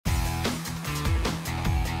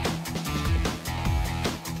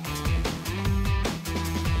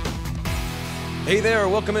Hey there,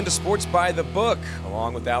 welcome into Sports by the Book.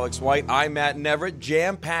 Along with Alex White, I'm Matt Neverett.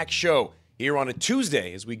 Jam-packed show here on a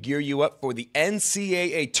Tuesday as we gear you up for the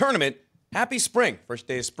NCAA tournament. Happy spring. First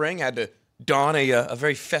day of spring. Had to don a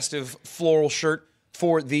very festive floral shirt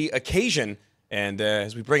for the occasion. And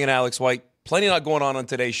as we bring in Alex White, plenty of lot going on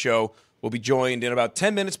today's show. We'll be joined in about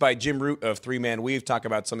 10 minutes by Jim Root of Three Man Weave, talk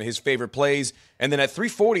about some of his favorite plays. And then at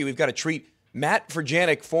 3:40, we've got to treat Matt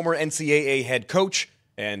Furjanic, former NCAA head coach,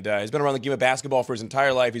 and has been around the game of basketball for his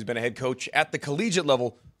entire life. He's been a head coach at the collegiate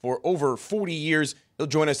level for over 40 years. He'll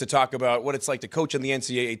join us to talk about what it's like to coach in the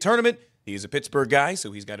NCAA tournament. He's a Pittsburgh guy,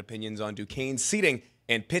 so he's got opinions on Duquesne's seating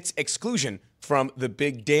and Pitt's exclusion from the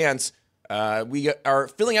big dance. We are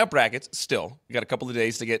filling out brackets still. We got a couple of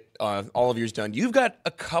days to get all of yours done. You've got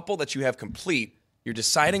a couple that you have complete. You're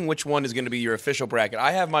deciding which one is going to be your official bracket.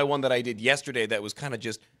 I have my one that I did yesterday that was kind of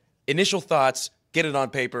just initial thoughts, get it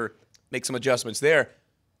on paper, make some adjustments there.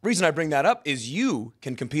 Reason I bring that up is you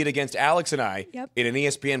can compete against Alex and I in an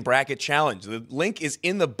ESPN bracket challenge. The link is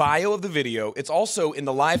in the bio of the video. It's also in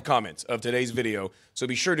the live comments of today's video. So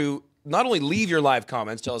be sure to not only leave your live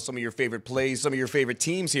comments, tell us some of your favorite plays, some of your favorite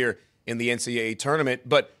teams here in the NCAA tournament,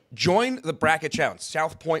 but join the bracket challenge,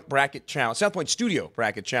 South Point Studio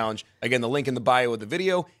bracket challenge. Again, the link in the bio of the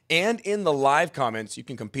video and in the live comments. You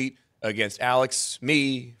can compete against Alex,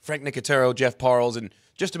 me, Frank Nicotero, Jeff Parles, and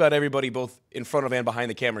just about everybody, both in front of and behind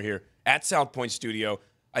the camera here at South Point Studio.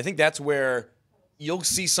 I think that's where you'll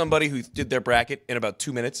see somebody who did their bracket in about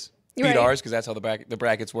 2 minutes. Beat ours, because that's how the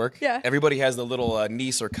brackets work. Yeah. Everybody has the little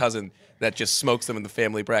niece or cousin that just smokes them in the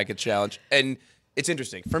family bracket challenge. And it's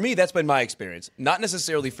interesting. For me, that's been my experience. Not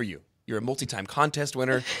necessarily for you. You're a multi-time contest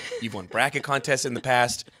winner. You've won bracket contests in the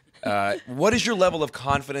past. What is your level of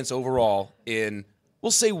confidence overall in,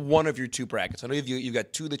 we'll say, one of your two brackets? I know you've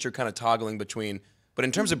got two that you're kind of toggling between. But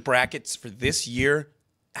in terms of brackets for this year,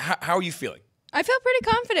 how are you feeling? I feel pretty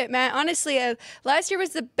confident, Matt. Honestly, last year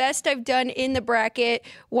was the best I've done in the bracket.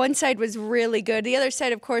 One side was really good. The other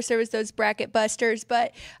side, of course, there was those bracket busters.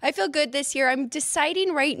 But I feel good this year. I'm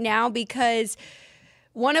deciding right now because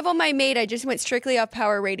one of them I just went strictly off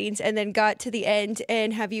power ratings and then got to the end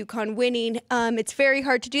and have UConn winning. It's very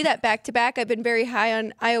hard to do that back-to-back. I've been very high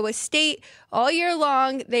on Iowa State all year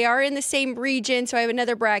long. They are in the same region, so I have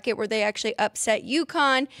another bracket where they actually upset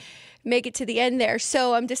UConn, make it to the end there.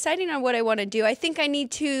 So I'm deciding on what I want to do. I think I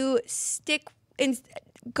need to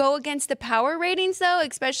go against the power ratings, though,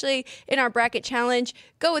 especially in our bracket challenge.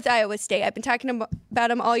 Go with Iowa State. I've been talking about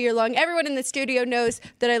them all year long. Everyone in the studio knows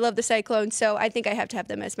that I love the Cyclones, so I think I have to have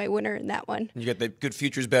them as my winner in that one. You got the good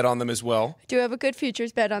futures bet on them as well. I do have a good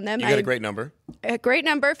futures bet on them. You got a great number. A great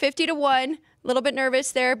number, 50-1. A little bit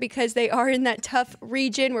nervous there because they are in that tough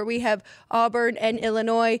region where we have Auburn and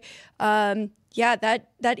Illinois. That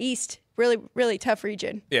East, really, really tough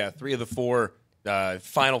region. Yeah, 3 of the 4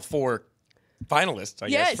 Final Four finalists, I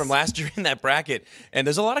guess, from last year in that bracket. And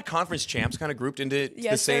there's a lot of conference champs kind of grouped into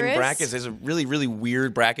the same brackets. There's a really, really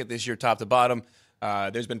weird bracket this year, top to bottom.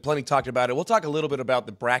 There's been plenty talked about it. We'll talk a little bit about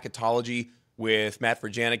the bracketology with Matt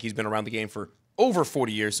Furjanic. He's been around the game for over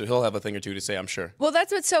 40 years, so he'll have a thing or two to say, I'm sure. Well,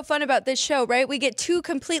 that's what's so fun about this show, right? We get two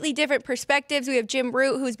completely different perspectives. We have Jim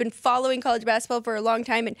Root, who's been following college basketball for a long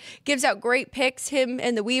time and gives out great picks, him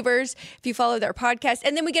and the Weavers, if you follow their podcast.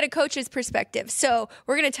 And then we get a coach's perspective. So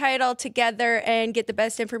we're going to tie it all together and get the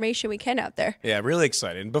best information we can out there. Yeah, really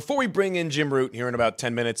excited. And before we bring in Jim Root here in about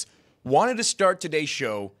 10 minutes, wanted to start today's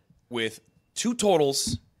show with two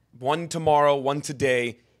totals, one tomorrow, one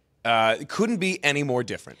today. It couldn't be any more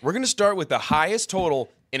different. We're going to start with the highest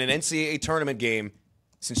total in an NCAA tournament game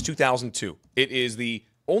since 2002. It is the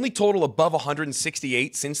only total above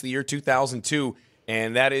 168 since the year 2002,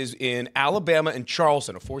 and that is in Alabama and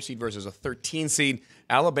Charleston, a 4-seed versus a 13-seed.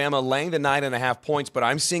 Alabama laying the 9.5 points, but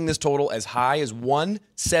I'm seeing this total as high as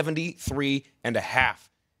 173.5.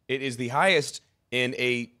 It is the highest in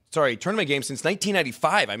a tournament game since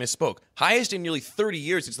 1995. I misspoke. Highest in nearly 30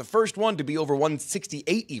 years. It's the first one to be over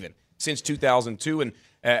 168 even since 2002. And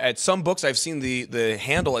at some books, I've seen the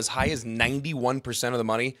handle as high as 91% of the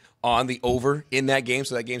money on the over in that game.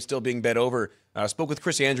 So that game's still being bet over. Spoke with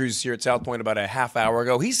Chris Andrews here at South Point about a half hour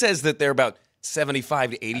ago. He says that they're about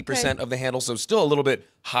 75 to 80% of the handle. So still a little bit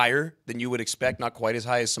higher than you would expect. Not quite as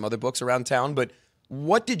high as some other books around town. But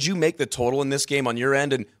what did you make the total in this game on your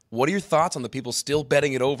end? And what are your thoughts on the people still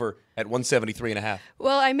betting it over at 173.5?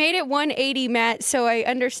 Well, I made it 180, Matt, so I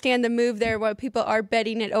understand the move there, why people are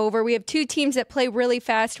betting it over. We have two teams that play really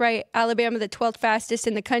fast, right? Alabama, the 12th fastest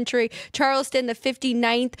in the country. Charleston, the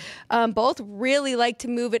 59th. Both really like to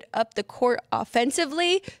move it up the court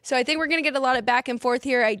offensively. So I think we're going to get a lot of back and forth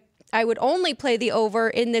here. I would only play the over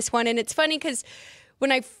in this one. And it's funny because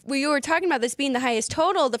we were talking about this being the highest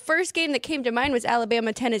total, the first game that came to mind was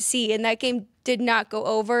Alabama-Tennessee, and that game did not go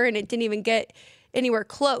over, and it didn't even get anywhere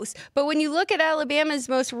close. But when you look at Alabama's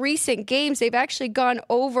most recent games, they've actually gone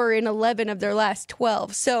over in 11 of their last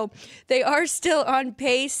 12. So they are still on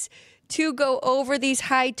pace to go over these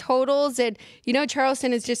high totals. And,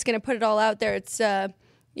 Charleston is just going to put it all out there. It's,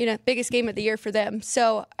 biggest game of the year for them.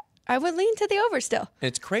 So I would lean to the over still.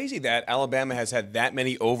 It's crazy that Alabama has had that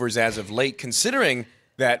many overs as of late, considering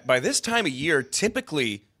that by this time of year,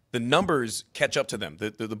 typically the numbers catch up to them.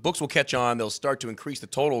 The books will catch on. They'll start to increase the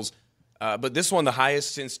totals. But this one, the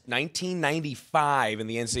highest since 1995 in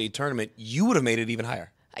the NCAA tournament, you would have made it even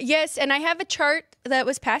higher. Yes, and I have a chart that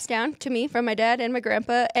was passed down to me from my dad and my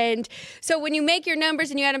grandpa. And so when you make your numbers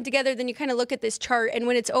and you add them together, then you kind of look at this chart. And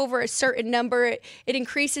when it's over a certain number, it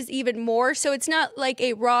increases even more. So it's not like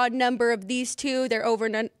a raw number of these two. They're over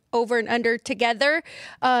and under together.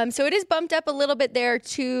 So it is bumped up a little bit there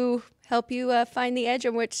to help you find the edge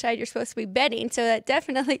on which side you're supposed to be betting. So that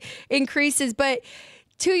definitely increases. But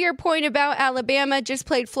to your point about Alabama, just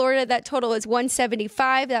played Florida. That total was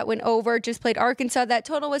 175. That went over. Just played Arkansas. That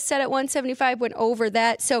total was set at 175, went over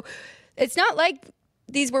that. So it's not like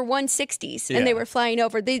these were 160s and they were flying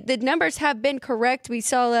over. The numbers have been correct. We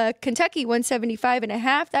saw Kentucky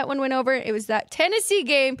 175.5. That one went over. It was that Tennessee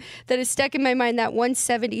game that is stuck in my mind, that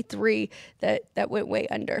 173 that went way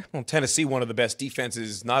under. Well, Tennessee, one of the best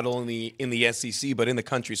defenses, not only in the SEC, but in the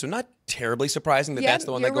country. So not terribly surprising that that's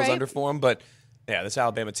the one that goes under for them. But yeah, this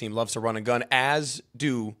Alabama team loves to run and gun, as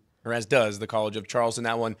does the College of Charleston.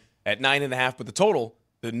 That one at 9.5, but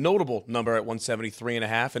the notable number at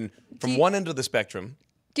 173.5. And from one end of the spectrum.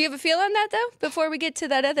 Do you have a feel on that, though, before we get to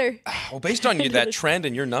that other? Well, based on that trend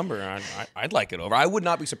and your number, I'd like it over. I would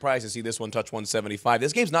not be surprised to see this one touch 175.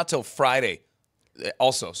 This game's not till Friday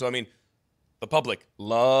also. So, I mean, the public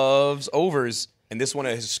loves overs. And this one,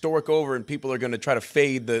 a historic over, and people are going to try to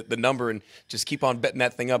fade the number and just keep on betting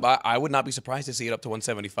that thing up. I would not be surprised to see it up to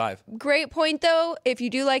 175. Great point, though. If you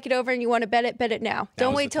do like it over and you want to bet it now.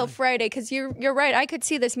 Don't wait till Friday, because you're right. I could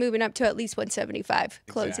see this moving up to at least 175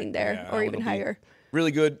 closing there, or even higher.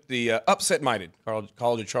 Really good. The upset-minded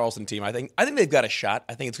College of Charleston team. I think they've got a shot.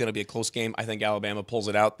 I think it's going to be a close game. I think Alabama pulls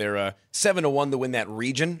it out. They're 7-1 to win that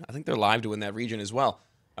region. I think they're live to win that region as well.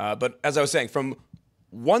 But as I was saying, from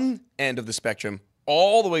one end of the spectrum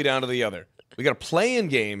all the way down to the other, we got a play-in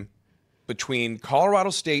game between Colorado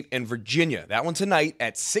State and Virginia. That one tonight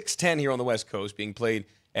at 6:10 here on the West Coast, being played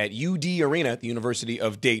at UD Arena at the University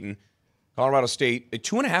of Dayton. Colorado State, a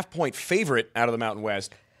 2.5-point favorite out of the Mountain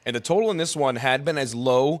West. And the total in this one had been as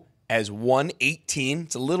low as 118.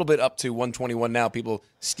 It's a little bit up to 121 now. People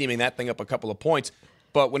steaming that thing up a couple of points.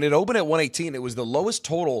 But when it opened at 118, it was the lowest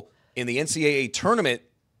total in the NCAA tournament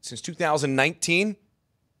since 2019.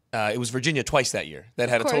 It was Virginia twice that year that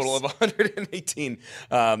had a total of 118.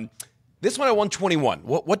 This one at 121.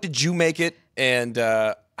 What did you make it? And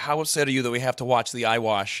how upset are you that we have to watch the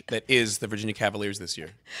eyewash that is the Virginia Cavaliers this year?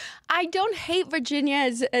 I don't hate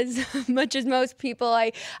Virginia as much as most people.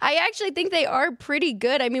 I actually think they are pretty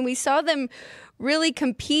good. I mean, we saw them really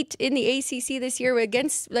compete in the ACC this year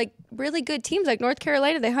against really good teams like North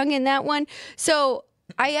Carolina. They hung in that one. So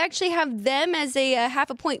I actually have them as a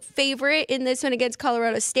half-a-point favorite in this one against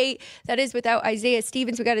Colorado State. That is without Isaiah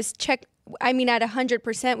Stevens. We got to check. I mean, at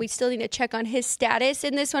 100%, we still need to check on his status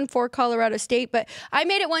in this one for Colorado State. But I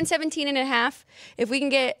made it 117.5. If we can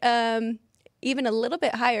get even a little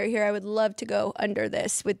bit higher here, I would love to go under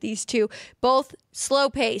this with these two. Both slow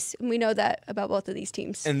pace, and we know that about both of these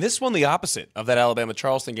teams. And this one, the opposite of that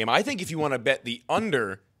Alabama-Charleston game. I think if you want to bet the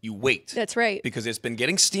under, you wait. That's right. Because it's been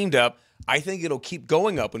getting steamed up. I think it'll keep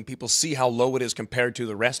going up when people see how low it is compared to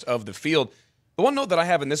the rest of the field. The one note that I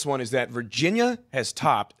have in this one is that Virginia has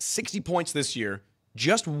topped 60 points this year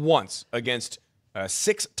just once against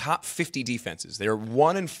 6 top 50 defenses. They're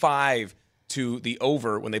 1-5 to the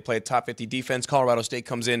over when they play a top 50 defense. Colorado State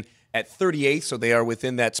comes in at 38th, so they are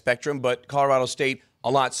within that spectrum. But Colorado State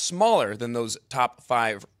a lot smaller than those top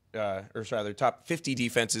 50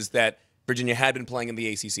 defenses that Virginia had been playing in the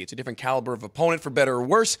ACC. It's a different caliber of opponent, for better or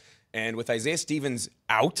worse. And with Isaiah Stevens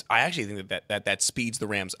out, I actually think that speeds the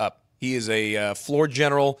Rams up. He is a floor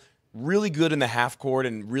general, really good in the half court,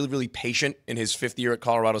 and really, really patient in his 5th year at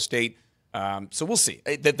Colorado State. So we'll see.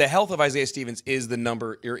 The health of Isaiah Stevens is the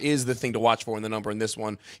number, or is the thing to watch for in the number in this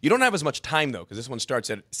one. You don't have as much time, though, because this one starts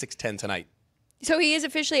at 6:10 tonight. So he is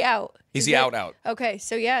officially out. Is he out? Okay,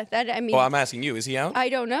 so yeah, Well, I'm asking you, is he out? I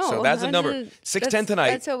don't know. So that's the number. 6:10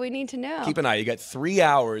 tonight. That's what we need to know. Keep an eye. You got 3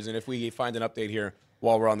 hours, and if we find an update here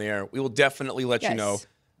while we're on the air, we will definitely let you know.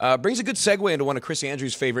 Brings a good segue into one of Chris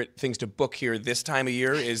Andrews' favorite things to book here this time of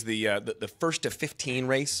year is the first to 15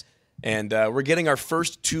 race. And we're getting our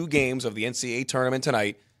first 2 games of the NCAA tournament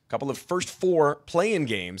tonight, a couple of first 4 play-in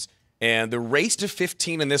games. And the race to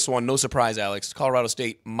 15 in this one, no surprise, Alex, Colorado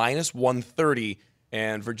State minus 130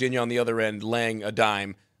 and Virginia on the other end laying a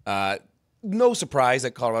dime. No surprise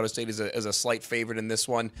that Colorado State is a slight favorite in this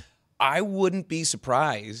one. I wouldn't be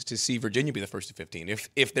surprised to see Virginia be the first to 15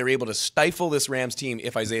 if they're able to stifle this Rams team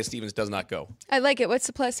if Isaiah Stevens does not go. I like it. What's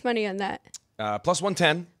the plus money on that? Plus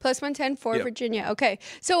 110. Plus 110 for Virginia. Okay.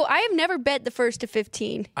 So I have never bet the first to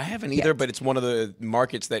 15. I haven't either, but it's one of the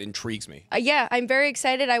markets that intrigues me. Yeah, I'm very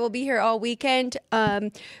excited. I will be here all weekend.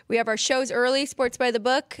 We have our shows early, Sports by the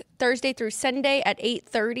Book, Thursday through Sunday at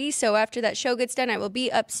 8:30. So after that show gets done, I will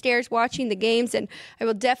be upstairs watching the games, and I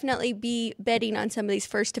will definitely be betting on some of these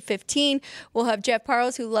first to 15. We'll have Jeff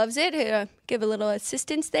Parles, who loves it, give a little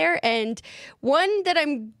assistance there. And one that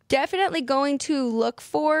I'm definitely going to look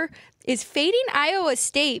for is fading Iowa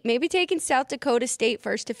State, maybe taking South Dakota State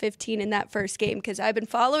first to 15 in that first game, because I've been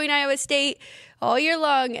following Iowa State all year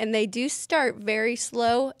long, and they do start very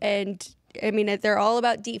slow. And, I mean, they're all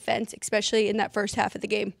about defense, especially in that first half of the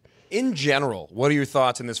game. In general, what are your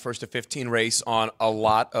thoughts in this first to 15 race on a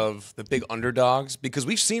lot of the big underdogs? Because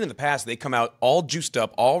we've seen in the past they come out all juiced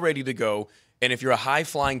up, all ready to go. And if you're a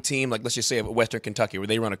high-flying team, like let's just say Western Kentucky, where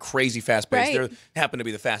they run a crazy fast pace, they happen to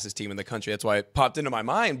be the fastest team in the country. That's why it popped into my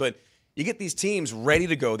mind. But you get these teams ready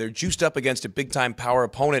to go. They're juiced up against a big-time power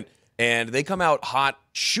opponent, and they come out hot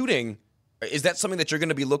shooting. Is that something that you're going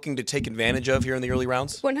to be looking to take advantage of here in the early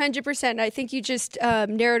rounds? 100%. I think you just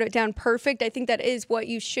narrowed it down perfect. I think that is what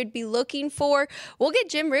you should be looking for. We'll get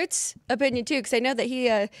Jim Root's opinion, too, because I know that he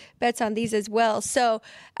bets on these as well. So,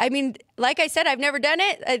 I mean, like I said, I've never done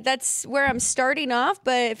it. That's where I'm starting off.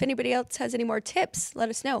 But if anybody else has any more tips, let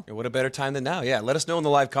us know. What a better time than now. Yeah, let us know in the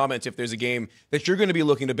live comments if there's a game that you're going to be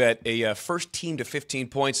looking to bet a first team to 15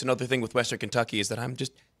 points. Another thing with Western Kentucky is that I'm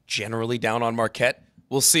just generally down on Marquette.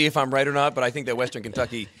 We'll see if I'm right or not, but I think that Western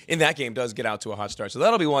Kentucky in that game does get out to a hot start. So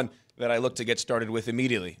that'll be one that I look to get started with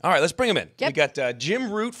immediately. All right, let's bring him in. Yep. We got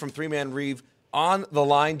Jim Root from Three Man Reeve on the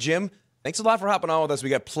line. Jim, thanks a lot for hopping on with us. We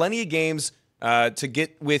got plenty of games to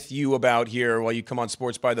get with you about here while you come on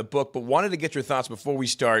Sports by the Book, but wanted to get your thoughts before we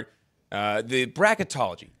start. The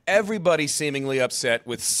bracketology. Everybody seemingly upset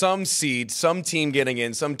with some seed, some team getting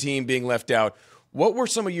in, some team being left out. What were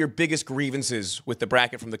some of your biggest grievances with the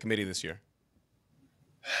bracket from the committee this year?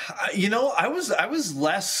 You know, I was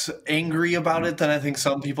less angry about it than I think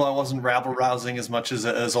some people. I wasn't rabble-rousing as much as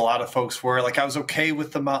a lot of folks were. Like, I was okay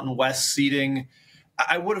with the Mountain West seeding.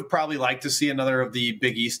 I would have probably liked to see another of the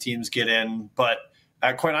Big East teams get in. But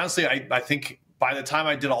quite honestly, I think by the time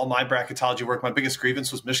I did all my bracketology work, my biggest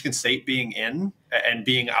grievance was Michigan State being in and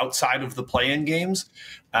being outside of the play-in games.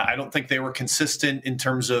 I don't think they were consistent in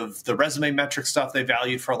terms of the resume metric stuff they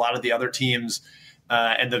valued for a lot of the other teams.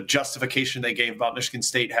 And the justification they gave about Michigan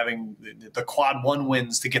State having the quad 1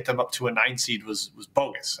 wins to get them up to a 9 seed was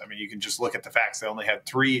bogus. I mean, you can just look at the facts. They only had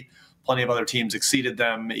 3. Plenty of other teams exceeded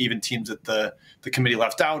them, even teams that the committee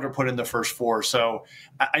left out or put in the first 4. So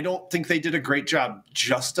I don't think they did a great job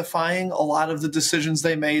justifying a lot of the decisions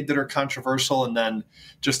they made that are controversial. And then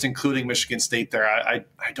just including Michigan State there, I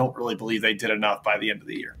don't really believe they did enough by the end of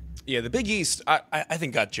the year. Yeah, the Big East, I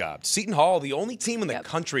think, got jobbed. Seton Hall, the only team in the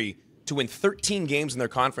country to win 13 games in their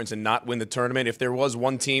conference and not win the tournament. If there was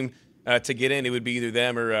one team to get in, it would be either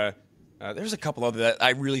them or there's a couple other that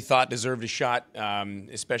I really thought deserved a shot,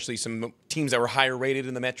 especially some teams that were higher rated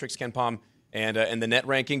in the metrics, Ken Pom, and the net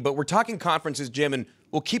ranking. But we're talking conferences, Jim, and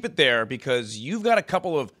we'll keep it there because you've got a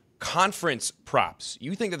couple of conference props.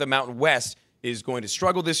 You think that the Mountain West is going to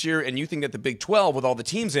struggle this year, and you think that the Big 12, with all the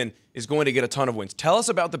teams in, is going to get a ton of wins. Tell us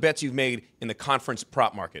about the bets you've made in the conference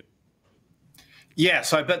prop market. Yeah,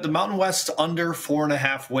 so I bet the Mountain West under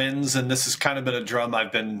 4.5 wins, and this has kind of been a drum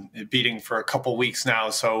I've been beating for a couple weeks now.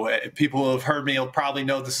 So people who have heard me will probably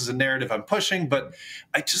know this is a narrative I'm pushing, but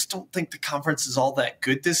I just don't think the conference is all that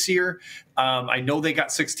good this year. I know they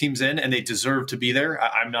got 6 teams in, and they deserve to be there.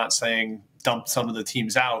 I'm not saying dump some of the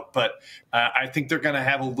teams out, but I think they're going to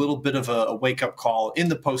have a little bit of a wake-up call in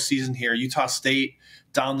the postseason here. Utah State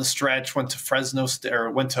down the stretch went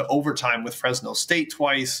to overtime with Fresno State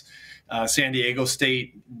twice. San Diego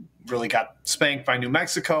State really got spanked by New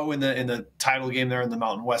Mexico in the title game there in the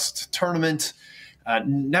Mountain West tournament.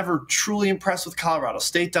 Never truly impressed with Colorado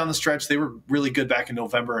State down the stretch. They were really good back in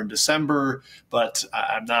November and December, but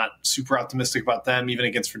I'm not super optimistic about them, even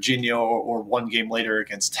against Virginia or one game later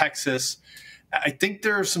against Texas. I think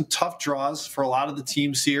there are some tough draws for a lot of the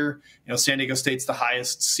teams here. San Diego State's the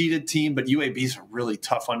highest seeded team, but UAB's a really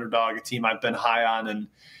tough underdog, a team I've been high on. And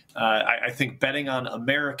I think betting on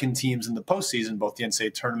American teams in the postseason, both the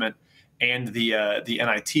NCAA tournament and the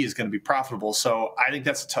NIT, is going to be profitable. So I think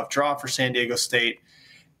that's a tough draw for San Diego State.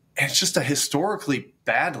 And it's just a historically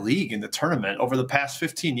bad league in the tournament. Over the past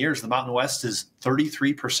 15 years, the Mountain West is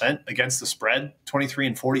 33% against the spread, 23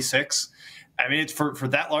 and 46. I mean, it's for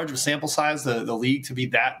that large of a sample size, the league to be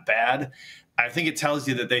that bad. I think it tells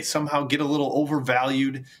you that they somehow get a little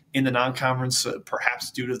overvalued in the non-conference,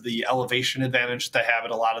 perhaps due to the elevation advantage they have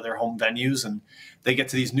at a lot of their home venues. And they get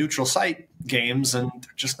to these neutral site games, and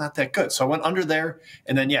they're just not that good. So I went under there.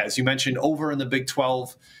 And then, as you mentioned, over in the Big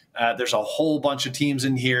 12, there's a whole bunch of teams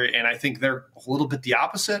in here, and I think they're a little bit the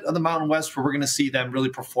opposite of the Mountain West, where we're going to see them really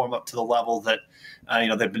perform up to the level that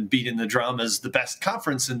they've been beating the drum as the best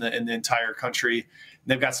conference in the entire country.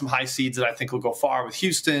 They've got some high seeds that I think will go far with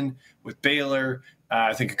Houston, with Baylor.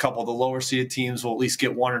 I think a couple of the lower seeded teams will at least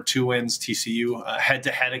get 1 or 2 wins. TCU head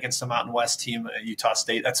to head against the Mountain West team, Utah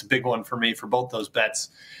State. That's a big one for me for both those bets.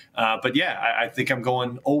 But I think I'm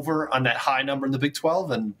going over on that high number in the Big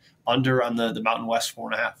 12 and under on the Mountain West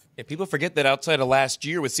 4.5. Yeah, people forget that outside of last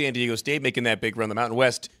year with San Diego State making that big run, the Mountain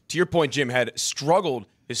West, to your point, Jim, had struggled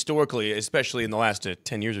historically, especially in the last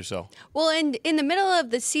 10 years or so. Well, and in the middle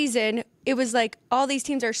of the season, it was like all these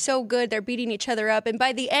teams are so good, they're beating each other up. And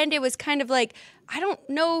by the end, it was kind of like, I don't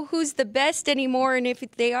know who's the best anymore and if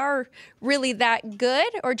they are really that good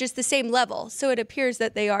or just the same level. So it appears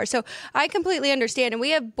that they are. So I completely understand. And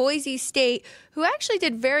we have Boise State, who actually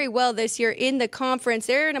did very well this year in the conference.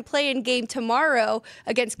 They're in a play-in game tomorrow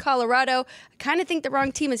against Colorado. I kind of think the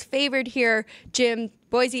wrong team is favored here, Jim.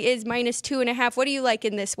 Boise is -2.5. What do you like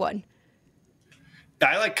in this one?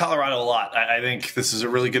 I like Colorado a lot. I think this is a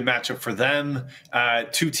really good matchup for them.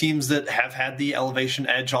 Two teams that have had the elevation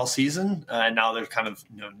edge all season, and now they're kind of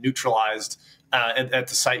neutralized at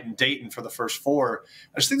the site in Dayton for the first 4.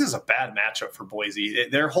 I just think this is a bad matchup for Boise.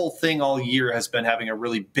 Their whole thing all year has been having a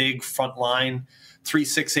really big front line, 3,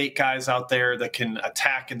 6, 8 guys out there that can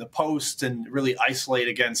attack in the post and really isolate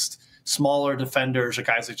against smaller defenders or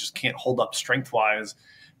guys that just can't hold up strength-wise.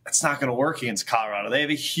 That's not going to work against Colorado. They have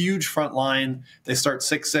a huge front line. They start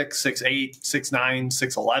 6'6", 6'8", 6'9",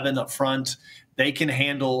 6'11 up front. They can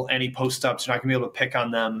handle any post-ups. You're not going to be able to pick on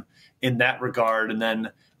them in that regard. And then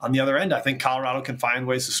on the other end, I think Colorado can find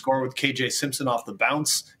ways to score with KJ Simpson off the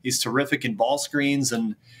bounce. He's terrific in ball screens,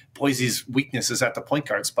 and Boise's weakness is at the point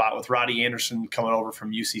guard spot with Roddy Anderson coming over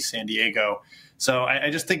from UC San Diego. So I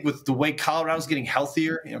just think with the way Colorado's getting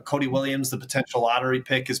healthier, Cody Williams, the potential lottery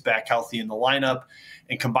pick, is back healthy in the lineup.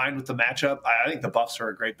 And combined with the matchup, I think the Buffs are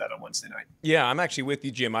a great bet on Wednesday night. Yeah, I'm actually with you,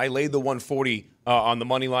 Jim. I laid the 140 on the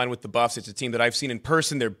money line with the Buffs. It's a team that I've seen in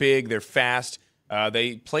person. They're big. They're fast.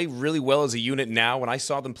 They play really well as a unit now. When I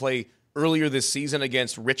saw them play earlier this season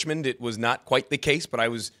against Richmond, it was not quite the case, but I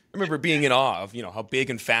remember being in awe of how big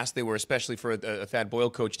and fast they were, especially for a Thad Boyle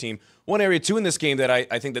coach team. One area, too, in this game that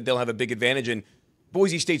I think that they'll have a big advantage in,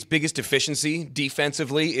 Boise State's biggest deficiency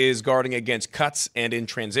defensively is guarding against cuts and in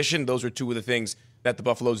transition. Those are two of the things that the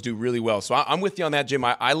Buffaloes do really well. So I'm with you on that, Jim.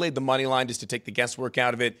 I laid the money line just to take the guesswork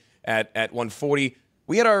out of it at 140.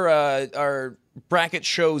 We had our bracket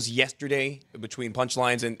shows yesterday between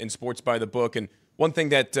Punchlines and Sports by the Book, and one thing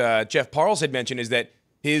that Jeff Parles had mentioned is that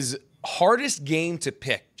his hardest game to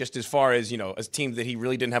pick, just as far as, as teams that he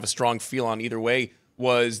really didn't have a strong feel on either way,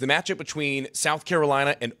 was the matchup between South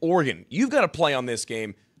Carolina and Oregon. You've got to play on this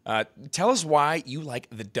game. Tell us why you like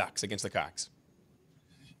the Ducks against the Cox.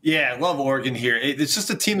 Yeah, I love Oregon here. It's just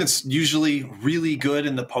a team that's usually really good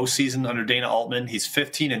in the postseason under Dana Altman. He's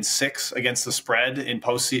 15-6 against the spread in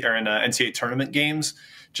NCAA tournament games.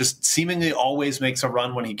 Just seemingly always makes a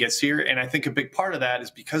run when he gets here. And I think a big part of that is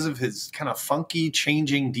because of his kind of funky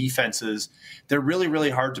changing defenses. They're really, really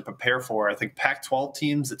hard to prepare for. I think Pac-12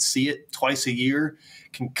 teams that see it twice a year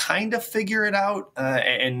can kind of figure it out.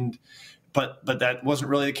 But that wasn't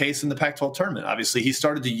really the case in the Pac-12 tournament. Obviously, he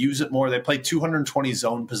started to use it more. They played 220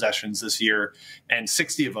 zone possessions this year, and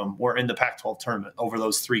 60 of them were in the Pac-12 tournament over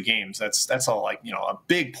those 3 games. That's all a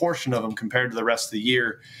big portion of them compared to the rest of the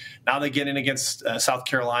year. Now they get in against South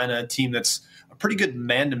Carolina, a team that's a pretty good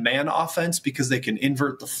man-to-man offense because they can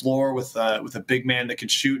invert the floor with a big man that can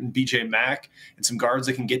shoot and BJ Mack and some guards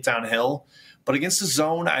that can get downhill. But against the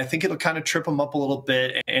zone, I think it'll kind of trip them up a little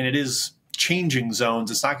bit, and it is changing zones.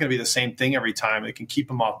 It's not going to be the same thing every time. It can keep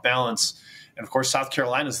them off balance. And of course, South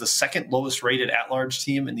Carolina is the second lowest rated at-large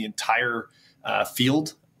team in the entire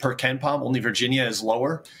field per KenPom. Only Virginia is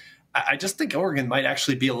lower. I just think Oregon might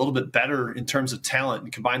actually be a little bit better in terms of talent,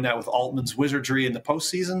 and combine that with Altman's wizardry in the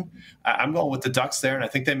postseason. I'm going with the Ducks there, and I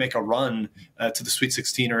think they make a run to the Sweet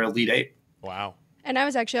 16 or Elite Eight. Wow. And I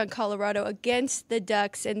was actually on Colorado against the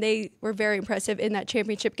Ducks, and they were very impressive in that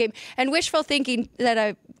championship game. And wishful thinking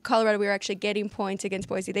that Colorado, we were actually getting points against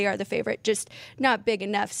Boise. They are the favorite, just not big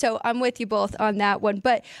enough. So I'm with you both on that one.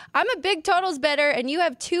 But I'm a big totals better, and you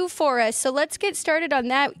have 2 for us. So let's get started on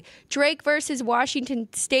that. Drake versus Washington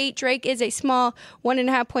State. Drake is a small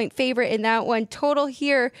 1.5-point favorite in that one. Total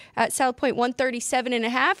here at South Point,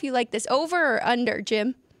 137.5. You like this over or under,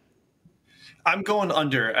 Jim? I'm going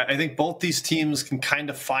under. I think both these teams can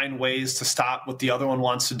kind of find ways to stop what the other one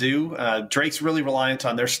wants to do. Drake's really reliant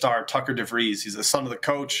on their star, Tucker DeVries. He's the son of the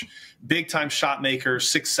coach, big-time shot maker,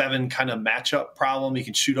 6'7", kind of matchup problem. He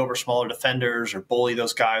can shoot over smaller defenders or bully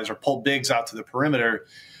those guys or pull bigs out to the perimeter.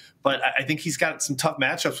 But I think he's got some tough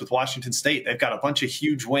matchups with Washington State. They've got a bunch of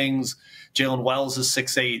huge wings. Jalen Wells is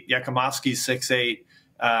 6'8", Yakimovsky's 6'8".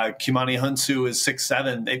 Kimani Hunsu is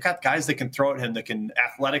 6'7". They've got guys that can throw at him that can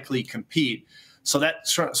athletically compete. So that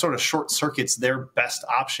sort of short circuits their best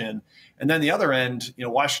option. And then the other end,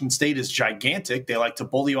 Washington State is gigantic. They like to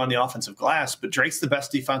bully you on the offensive glass, but Drake's the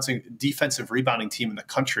best defensive rebounding team in the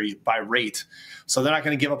country by rate. So they're not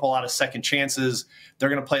going to give up a lot of second chances. They're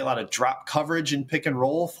going to play a lot of drop coverage and pick and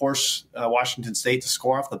roll, force Washington State to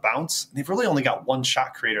score off the bounce. And they've really only got one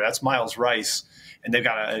shot creator. That's Miles Rice. And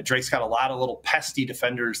Drake's got a lot of little pesky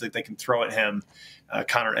defenders that they can throw at him,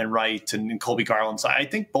 Connor Enright and Colby Garland. So I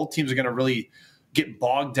think both teams are going to really get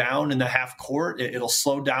bogged down in the half court. It'll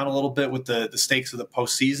slow down a little bit with the stakes of the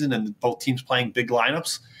postseason and both teams playing big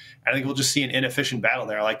lineups. I think we'll just see an inefficient battle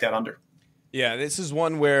there. I like that under. Yeah, this is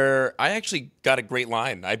one where I actually got a great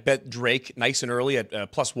line. I bet Drake nice and early at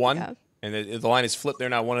 +1. Yeah. And the line is flipped. They're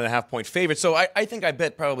now 1.5-point favorite. So I think I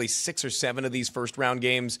bet probably 6 or 7 of these first-round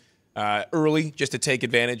games early, just to take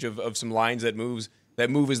advantage of some lines that move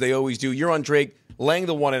as they always do. You're on Drake laying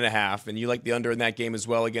the 1.5, and you like the under in that game as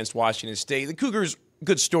well against Washington State. The Cougars,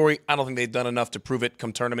 good story. I don't think they've done enough to prove it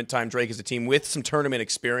come tournament time. Drake is a team with some tournament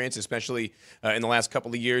experience, especially in the last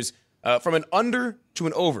couple of years. From an under to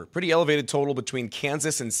an over, pretty elevated total between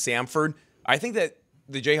Kansas and Samford. I think that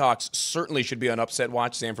the Jayhawks certainly should be on upset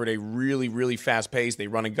watch. Samford, a really, really fast pace. They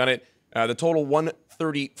run and gun it. The total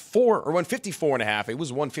 134 or 154.5. It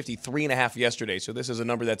was 153.5 yesterday. So this is a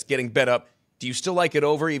number that's getting bet up. Do you still like it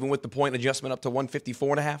over, even with the point adjustment up to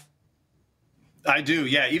 154.5? I do,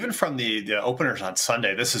 yeah. Even from the openers on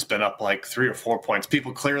Sunday, this has been up like 3 or 4 points.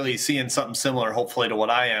 People clearly seeing something similar, hopefully, to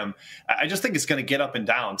what I am. I just think it's going to get up and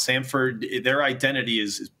down. Samford, their identity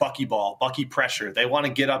is bucky ball, bucky pressure. They want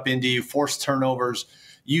to get up into you, force turnovers,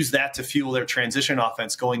 use that to fuel their transition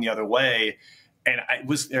offense going the other way. And not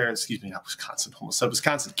Wisconsin, almost said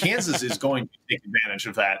Wisconsin. Kansas is going to take advantage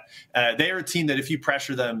of that. They are a team that if you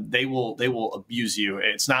pressure them, they will abuse you.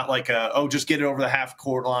 It's not like just get it over the half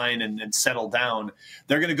court line and settle down.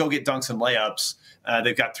 They're going to go get dunks and layups.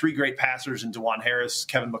 They've got 3 great passers in DeJuan Harris,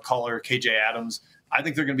 Kevin McCullough, KJ Adams. I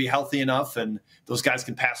think they're going to be healthy enough, and those guys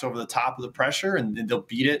can pass over the top of the pressure, and they'll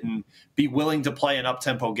beat it and be willing to play an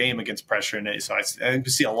up-tempo game against pressure. And so I think we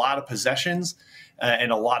see a lot of possessions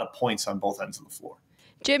and a lot of points on both ends of the floor.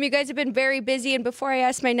 Jim, you guys have been very busy, and before I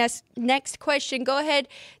ask my next question, go ahead,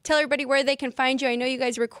 tell everybody where they can find you. I know you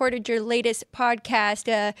guys recorded your latest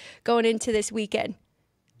podcast going into this weekend.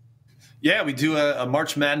 Yeah, we do a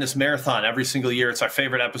March Madness marathon every single year. It's our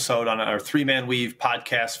favorite episode on our 3-Man Weave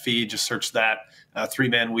podcast feed. Just search that,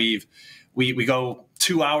 3-Man Weave. We go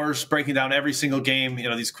 2 hours breaking down every single game.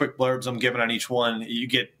 These quick blurbs I'm giving on each one. You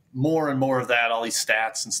get more and more of that, all these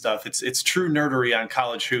stats and stuff. It's true nerdery on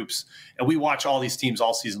college hoops. And we watch all these teams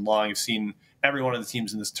all season long. You've seen every one of the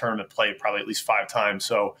teams in this tournament play probably at least 5 times.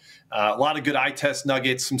 So a lot of good eye test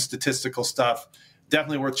nuggets, some statistical stuff.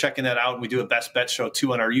 Definitely worth checking that out. We do a best bet show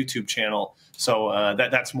too on our YouTube channel. So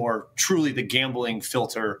that's more truly the gambling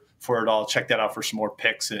filter for it all. Check that out for some more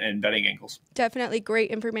picks and betting angles. Definitely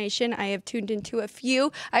great information. I have tuned into a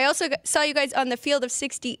few. I also saw you guys on the Field of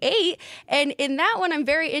 68. And in that one, I'm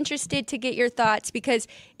very interested to get your thoughts, because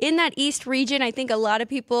in that East region, I think a lot of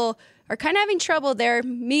people are kind of having trouble there,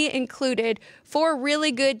 me included. 4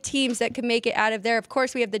 really good teams that can make it out of there. Of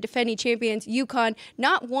course, we have the defending champions, UConn.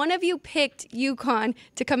 Not one of you picked UConn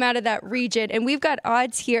to come out of that region. And we've got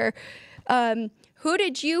odds here. Who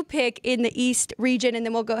did you pick in the East region? And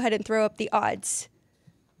then we'll go ahead and throw up the odds.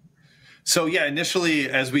 So, yeah, initially,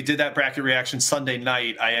 as we did that bracket reaction Sunday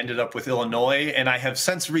night, I ended up with Illinois, and I have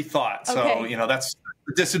since rethought. Okay. So, that's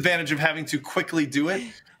the disadvantage of having to quickly do it.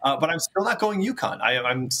 But I'm still not going UConn.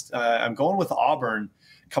 I'm going with Auburn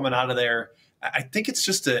coming out of there. I think it's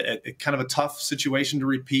just a kind of a tough situation to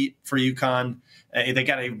repeat for UConn. They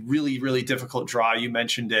got a really, really difficult draw. You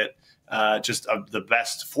mentioned it. The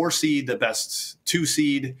best 4 seed, the best 2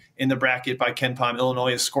 seed in the bracket by Ken Pom.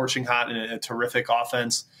 Illinois is scorching hot and a terrific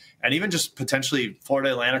offense. And even just potentially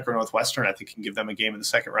Florida Atlantic or Northwestern, I think, can give them a game in the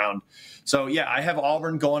second round. So, yeah, I have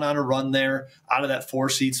Auburn going on a run there out of that 4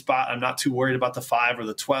 seed spot. I'm not too worried about the 5 or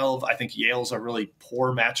the 12. I think Yale's a really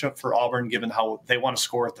poor matchup for Auburn, given how they want to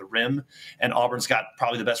score at the rim. And Auburn's got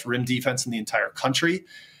probably the best rim defense in the entire country.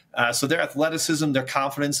 So their athleticism, their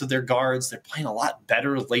confidence of their guards, they're playing a lot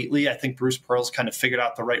better lately. I think Bruce Pearl's kind of figured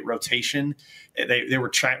out the right rotation. They were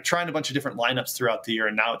trying a bunch of different lineups throughout the year,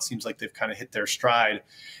 and now it seems like they've kind of hit their stride.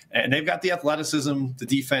 And they've got the athleticism, the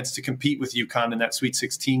defense to compete with UConn in that Sweet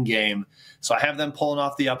 16 game. So I have them pulling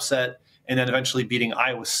off the upset and then eventually beating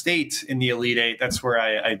Iowa State in the Elite Eight. That's where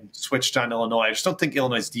I switched on Illinois. I just don't think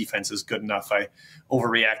Illinois' defense is good enough. I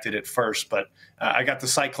overreacted at first, but I got the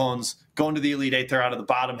Cyclones going to the Elite Eight. They're out of the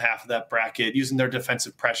bottom half of that bracket, using their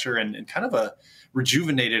defensive pressure and kind of a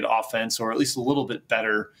rejuvenated offense, or at least a little bit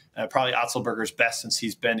better. Probably Otzelberger's best since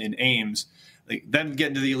he's been in Ames. Them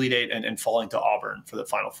getting to the Elite Eight and falling to Auburn for the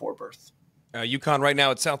Final Four berth. UConn right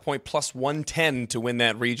now at South Point plus 110 to win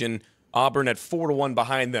that region. Auburn at 4-1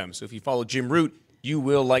 behind them. So if you follow Jim Root, you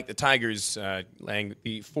will like the Tigers laying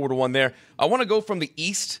the 4-1 there. I want to go from the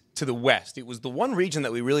East to the West. It was the one region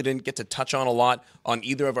that we really didn't get to touch on a lot on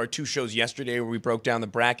either of our 2 shows yesterday, where we broke down the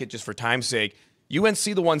bracket just for time's sake. UNC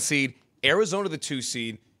the 1 seed, Arizona the 2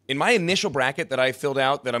 seed. In my initial bracket that I filled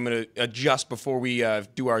out, that I'm going to adjust before we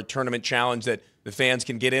do our tournament challenge that the fans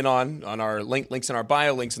can get in on our links in our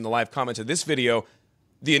bio, links in the live comments of this video,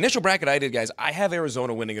 the initial bracket I did, guys, I have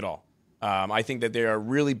Arizona winning it all. I think that they are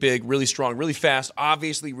really big, really strong, really fast,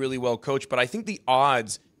 obviously really well coached, but I think the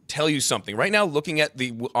odds tell you something. Right now, looking at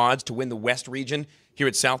the odds to win the West region here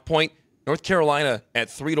at South Point, North Carolina at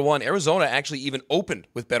 3-1. Arizona actually even opened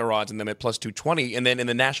with better odds than them at plus 220. And then in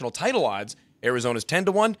the national title odds, Arizona's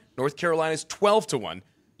 10-1, North Carolina's 12-1.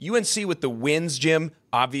 UNC with the wins, Jim,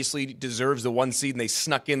 obviously deserves the 1 seed, and they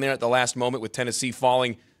snuck in there at the last moment with Tennessee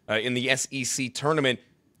falling in the SEC tournament.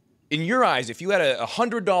 In your eyes, if you had a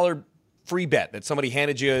 $100 free bet that somebody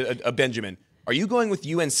handed you a Benjamin, are you going with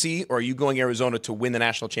UNC or are you going Arizona to win the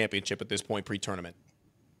national championship at this point pre-tournament?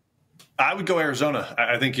 I would go Arizona.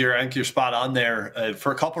 I think you're spot on there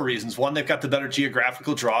for a couple of reasons. One, they've got the better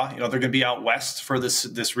geographical draw. They're going to be out west for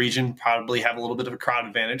this region, probably have a little bit of a crowd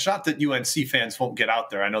advantage. Not that UNC fans won't get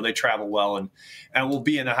out there. I know they travel well and will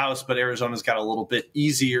be in the house, but Arizona's got a little bit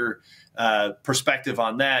easier perspective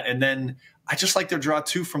on that. And then I just like their draw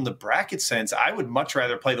too from the bracket sense. I would much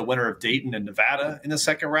rather play the winner of Dayton and Nevada in the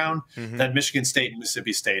second round than Michigan State and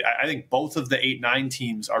Mississippi State. I think both of the 8-9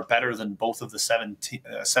 teams are better than both of the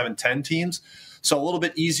 7-10 teams. So a little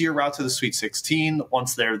bit easier route to the Sweet 16.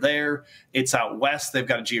 Once they're there, it's out west. They've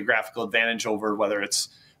got a geographical advantage over whether it's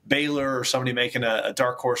Baylor or somebody making a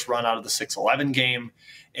dark horse run out of the 6-11 game.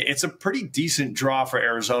 It's a pretty decent draw for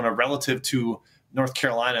Arizona relative to North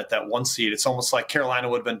Carolina at that 1 seed. It's almost like Carolina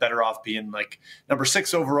would have been better off being like number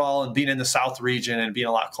 6 overall and being in the South region and being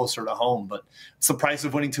a lot closer to home. But it's the price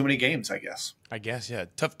of winning too many games, I guess. Yeah.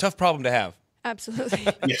 Tough problem to have. Absolutely.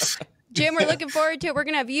 Yes. Jim, we're looking forward to it. We're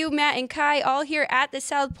going to have you, Matt, and Kai all here at the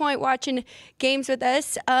South Point watching games with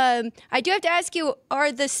us. I do have to ask you,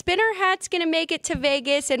 are the spinner hats going to make it to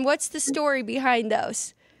Vegas, and what's the story behind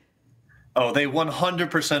those? Oh, they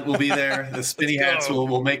 100% will be there. The spinny hats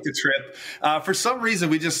will make the trip. For some reason,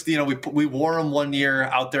 we just, we wore them one year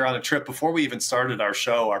out there on a trip before we even started our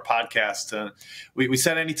show, our podcast. We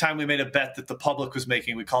said anytime we made a bet that the public was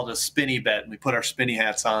making, we called it a spinny bet, and we put our spinny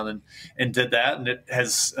hats on and did that. And it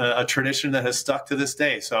has a tradition that has stuck to this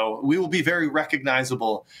day. So we will be very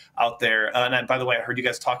recognizable out there. And by the way, I heard you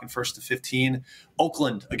guys talking 1st to 15.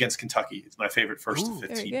 Oakland against Kentucky is my favorite 1st to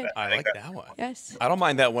 15 bet. I like that one. Yes. I don't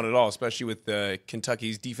mind that one at all, especially with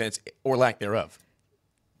Kentucky's defense or lack thereof.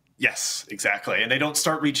 Yes, exactly. And they don't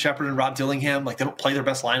start Reed Shepherd and Rob Dillingham. Like, they don't play their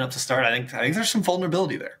best lineup to start. I think there's some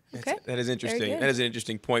vulnerability there. Okay. That is interesting. That is an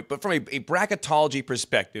interesting point. But from a bracketology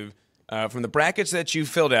perspective, from the brackets that you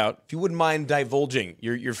filled out, if you wouldn't mind divulging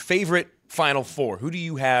your favorite Final Four, who do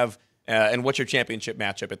you have and what's your championship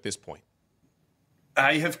matchup at this point?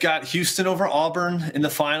 I have got Houston over Auburn in the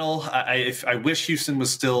final. I wish Houston was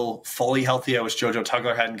still fully healthy. I wish JoJo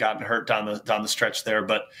Tugler hadn't gotten hurt down the stretch there,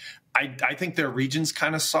 but I think their region's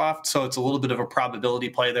kind of soft, so it's a little bit of a probability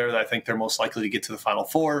play there that I think they're most likely to get to the Final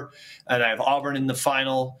Four. And I have Auburn in the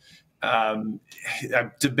final. I'm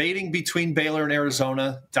debating between Baylor and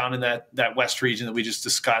Arizona down in that West region that we just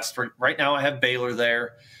discussed. Right now I have Baylor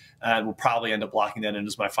there. We'll probably end up locking that in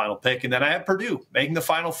as my final pick. And then I have Purdue making the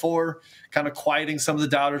Final Four, kind of quieting some of the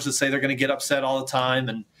doubters that say they're going to get upset all the time.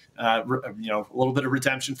 And, a little bit of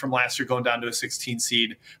redemption from last year going down to a 16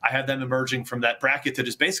 seed. I have them emerging from that bracket that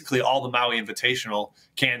is basically all the Maui Invitational,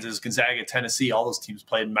 Kansas, Gonzaga, Tennessee, all those teams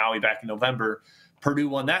played in Maui back in November. Purdue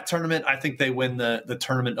won that tournament. I think they win the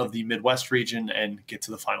tournament of the Midwest region and get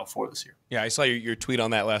to the Final Four this year. Yeah, I saw your tweet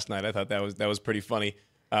on that last night. I thought that was pretty funny.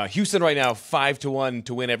 Houston right now 5-1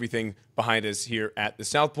 to win everything behind us here at the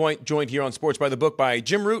South Point. Joined here on Sports by the Book by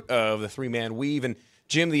Jim Root of the Three Man Weave. And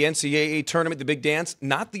Jim, the NCAA tournament, the big dance,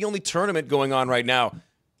 not the only tournament going on right now.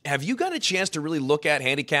 Have you got a chance to really look at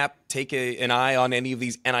handicap, take an eye on any of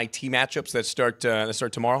these NIT matchups that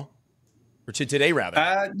start tomorrow or today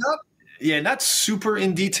rather? Not super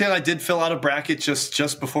in detail. I did fill out a bracket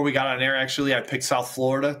just before we got on air. Actually, I picked South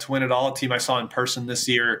Florida to win it all, a team I saw in person this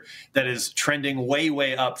year that is trending way,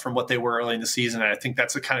 way up from what they were early in the season. And I think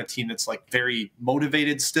that's the kind of team that's like very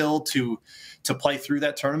motivated still to play through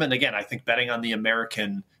that tournament. And again, I think betting on the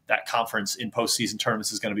American, that conference in postseason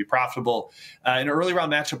tournaments is going to be profitable. An early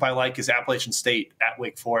round matchup I like is Appalachian State at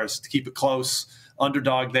Wake Forest. To keep it close,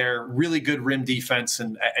 underdog there, really good rim defense.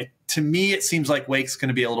 And to me, it seems like Wake's going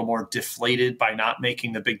to be a little more deflated by not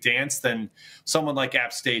making the big dance than someone like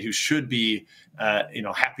App State, who should be,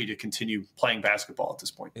 happy to continue playing basketball at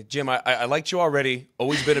this point. Jim, I liked you already.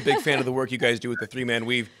 Always been a big fan of the work you guys do with the Three Man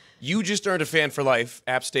Weave. You just earned a fan for life.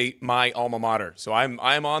 App State, my alma mater. So I'm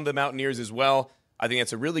on the Mountaineers as well. I think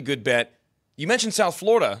that's a really good bet. You mentioned South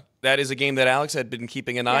Florida. That is a game that Alex had been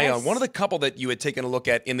keeping an eye on. One of the couple that you had taken a look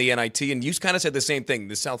at in the NIT, and you kind of said the same thing.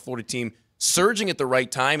 The South Florida team surging at the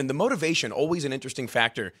right time, and the motivation, always an interesting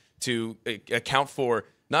factor to account for,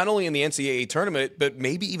 not only in the NCAA tournament, but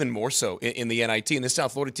maybe even more so in the NIT. And this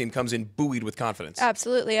South Florida team comes in buoyed with confidence.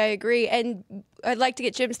 Absolutely, I agree. And I'd like to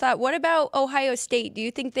get Jim's thought. What about Ohio State? Do you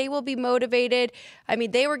think they will be motivated? I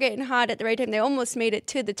mean, they were getting hot at the right time. They almost made it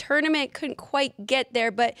to the tournament, couldn't quite get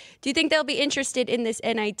there. But do you think they'll be interested in this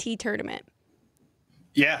NIT tournament?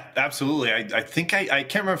 Yeah, absolutely. I think I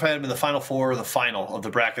can't remember if I had them in the Final Four or the final of the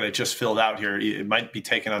bracket I just filled out here. It might be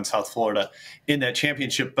taken on South Florida in that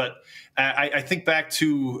championship. But I think back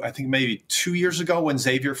to, maybe 2 years ago when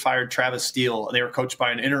Xavier fired Travis Steele, and they were coached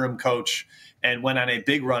by an interim coach and went on a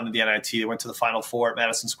big run in the NIT. They went to the Final Four at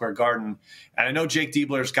Madison Square Garden. And I know Jake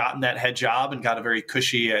Diebler's gotten that head job and got a very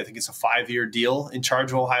cushy, I think it's a 5-year deal in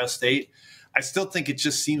charge of Ohio State. I still think it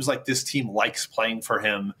just seems like this team likes playing for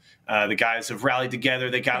him. The guys have rallied together.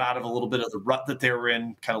 They got out of a little bit of the rut that they were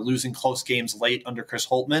in, kind of losing close games late under Chris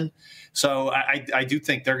Holtmann. So I do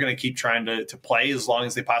think they're going to keep trying to play as long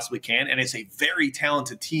as they possibly can. And it's a very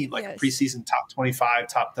talented team, like a preseason top 25,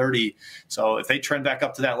 top 30. So if they trend back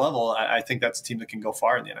up to that level, I think that's a team that can go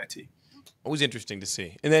far in the NIT. Always interesting to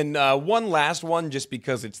see. And then one last one, just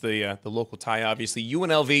because it's the local tie, obviously.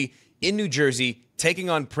 UNLV in New Jersey taking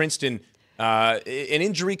on Princeton. An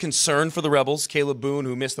injury concern for the Rebels, Caleb Boone,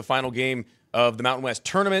 who missed the final game of the Mountain West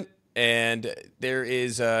tournament. And there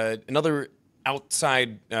is another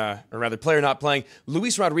outside, or rather player not playing,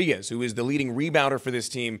 Luis Rodriguez, who is the leading rebounder for this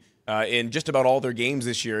team in just about all their games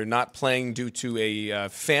this year, not playing due to a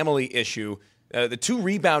family issue. The two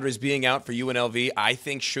rebounders being out for UNLV, I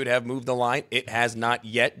think, should have moved the line. It has not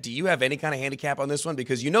yet. Do you have any kind of handicap on this one?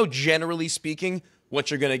 Because generally speaking, what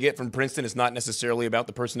you're going to get from Princeton is not necessarily about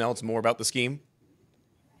the personnel. It's more about the scheme.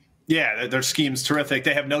 Yeah, their scheme's terrific.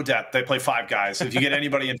 They have no depth. They play 5 guys. If you get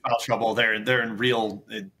anybody in foul trouble, they're in real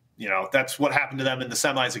that's what happened to them in the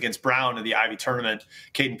semis against Brown in the Ivy tournament.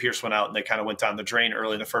 Caden Pierce went out and they kind of went down the drain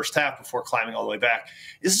early in the first half before climbing all the way back.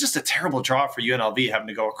 This is just a terrible draw for UNLV, having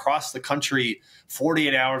to go across the country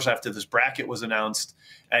 48 hours after this bracket was announced.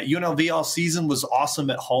 UNLV all season was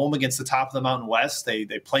awesome at home against the top of the Mountain West. They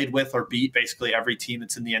played with or beat basically every team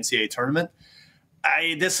that's in the NCAA tournament.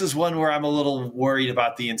 This is one where I'm a little worried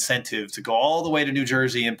about the incentive to go all the way to New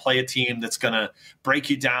Jersey and play a team that's going to break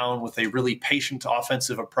you down with a really patient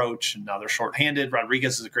offensive approach. And now they're shorthanded.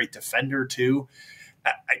 Rodriguez is a great defender, too.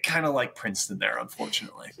 I kind of like Princeton there,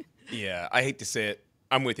 unfortunately. Yeah, I hate to say it.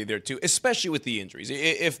 I'm with you there, too, especially with the injuries.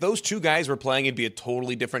 If those two guys were playing, it'd be a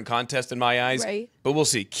totally different contest in my eyes. Right. But we'll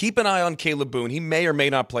see. Keep an eye on Caleb Boone. He may or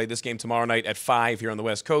may not play this game tomorrow night at 5 here on the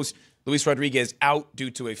West Coast. Luis Rodriguez out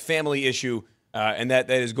due to a family issue. And that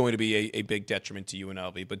is going to be a big detriment to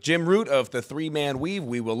UNLV. But Jim Root of the Three Man Weave,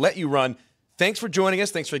 we will let you run. Thanks for joining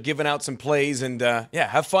us. Thanks for giving out some plays. And,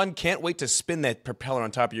 have fun. Can't wait to spin that propeller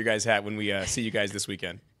on top of your guys' hat when we see you guys this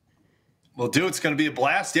weekend. Well, dude, it's going to be a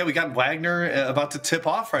blast. Yeah, we got Wagner about to tip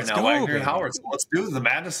off right now. Wagner and Howard. So let's do it. The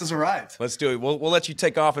madness has arrived. Let's do it. We'll let you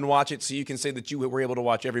take off and watch it so you can say that you were able to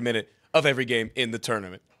watch every minute of every game in the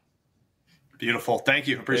tournament. Beautiful. Thank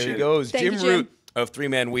you. Appreciate it. There he goes. Thank Jim you, Jim. Root of Three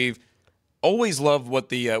Man Weave. Always love what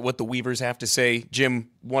the Weavers have to say. Jim,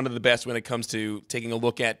 one of the best when it comes to taking a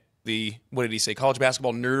look at the, what did he say, college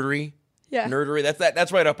basketball nerdery? Yeah. Nerdery.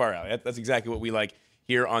 That's right up our alley. That's exactly what we like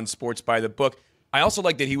here on Sports by the Book. I also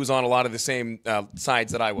like that he was on a lot of the same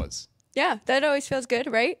sides that I was. Yeah, that always feels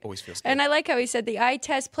good, right? Always feels good. And I like how he said the eye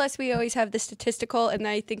test, plus we always have the statistical, and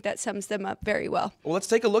I think that sums them up very well. Well, let's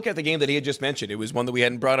take a look at the game that he had just mentioned. It was one that we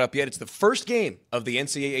hadn't brought up yet. It's the first game of the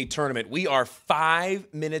NCAA tournament. We are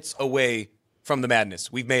 5 minutes away from the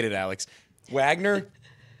madness. We've made it, Alex. Wagner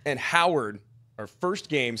and Howard, our first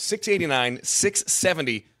game, 689,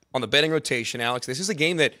 670 on the betting rotation. Alex, this is a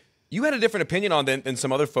game that you had a different opinion on than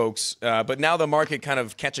some other folks, but now the market kind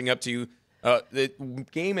of catching up to you. The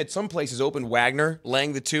game at some places open, Wagner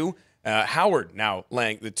laying the 2, Howard now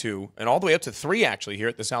laying the 2, and all the way up to 3 actually here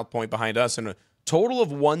at the South Point behind us, and a total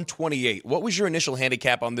of 128. What was your initial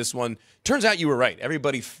handicap on this one? Turns out you were right.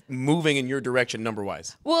 Everybody moving in your direction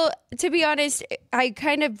number-wise. Well, to be honest, I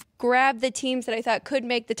kind of grabbed the teams that I thought could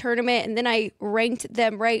make the tournament, and then I ranked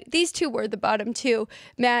them right. These 2 were the bottom 2,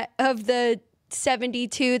 Matt, of the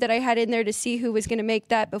 72 that I had in there to see who was going to make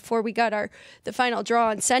that before we got the final draw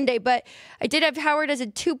on Sunday. But I did have Howard as a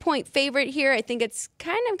 2-point favorite here. I think it's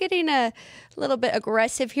kind of getting a little bit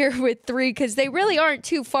aggressive here with 3 because they really aren't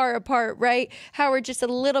too far apart, right? Howard just a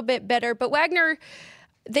little bit better. But Wagner,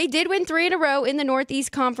 they did win 3 in a row in the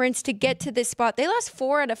Northeast Conference to get to this spot. They lost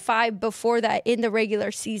 4 out of 5 before that in the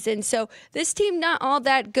regular season. So this team not all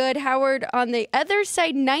that good. Howard on the other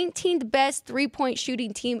side, 19th best 3-point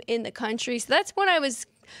shooting team in the country. So that's what I was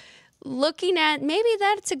looking at. Maybe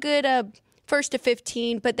that's a good first to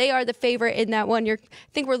 15, but they are the favorite in that one. I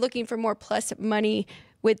think we're looking for more plus money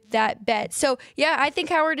with that bet. So, yeah, I think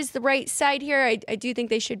Howard is the right side here. I do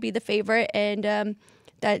think they should be the favorite. And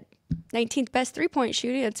that 19th best 3-point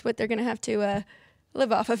shooting, that's what they're going to have to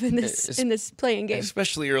live off of in this playing game.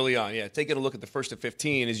 Especially early on, yeah. Taking a look at the first to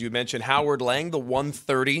 15, as you mentioned, Howard laying the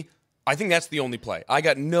 130. I think that's the only play. I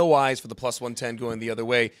got no eyes for the plus 110 going the other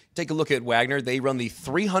way. Take a look at Wagner. They run the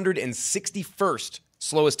 361st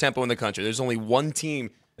slowest tempo in the country. There's only one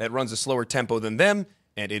team that runs a slower tempo than them,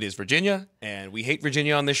 and it is Virginia. And we hate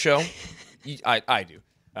Virginia on this show. I do.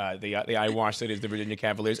 The eyewash that is the Virginia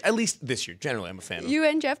Cavaliers, at least this year. Generally, I'm a fan of you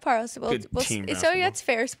and Jeff Parles. Good team so basketball. yeah, it's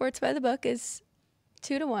fair. Sports by the Book is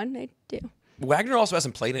 2-1. They do. Wagner also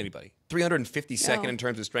hasn't played anybody. 352nd in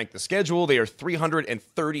terms of strength of schedule. They are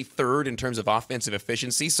 333rd in terms of offensive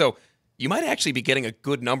efficiency. So you might actually be getting a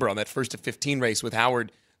good number on that first to 15 race with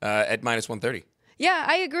Howard at minus 130. Yeah,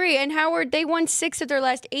 I agree. And Howard, they won 6 of their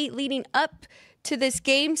last 8 leading up to this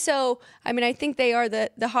game. So, I mean, I think they are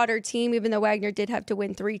the hotter team, even though Wagner did have to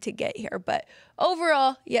win 3 to get here. But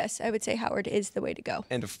overall, yes, I would say Howard is the way to go.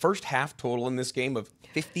 And a first half total in this game of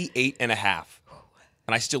 58.5.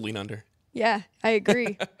 And I still lean under. Yeah, I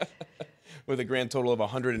agree. With a grand total of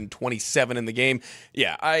 127 in the game.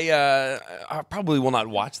 Yeah, I probably will not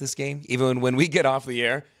watch this game, even when we get off the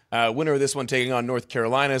air. Winner of this one taking on North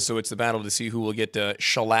Carolina, so it's the battle to see who will get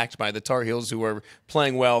shellacked by the Tar Heels, who are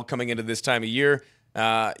playing well coming into this time of year.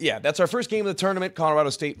 Yeah, that's our first game of the tournament,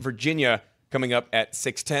 Colorado State, Virginia, coming up at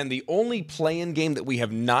 6:10. The only play-in game that we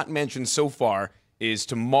have not mentioned so far is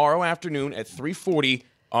tomorrow afternoon at 3:40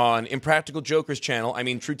 on Impractical Jokers channel,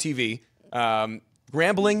 True TV.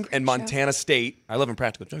 Grambling and Montana State. I love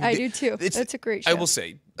Impractical Jokers. I do too. That's a great show. I will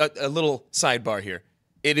say, a little sidebar here.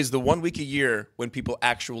 It is the 1 week a year when people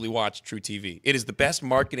actually watch True TV. It is the best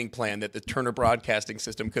marketing plan that the Turner Broadcasting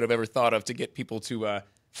System could have ever thought of to get people to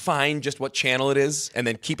find just what channel it is and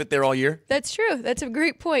then keep it there all year. That's true. That's a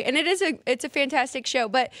great point. And it's a fantastic show.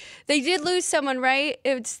 But they did lose someone, right?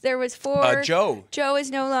 There was 4. Joe. Joe is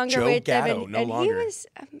no longer Joe with Gatto, them. no longer. He was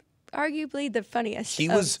arguably the funniest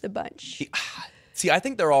of the bunch. See, I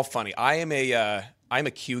think they're all funny. I'm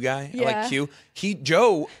a Q guy. Yeah. I like Q.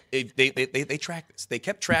 Joe, they track this. They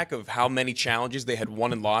kept track of how many challenges they had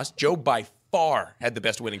won and lost. Joe by far had the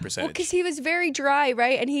best winning percentage. Well, because he was very dry,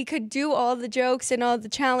 right? And he could do all the jokes and all the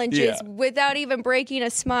challenges without even breaking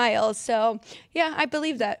a smile. So, yeah, I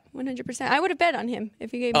believe that 100%. I would have bet on him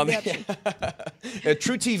if he gave me the option.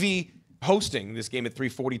 True TV hosting this game at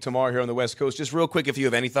 3:40 tomorrow here on the West Coast. Just real quick, if you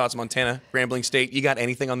have any thoughts, Montana, Grambling State, you got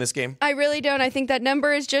anything on this game? I really don't. I think that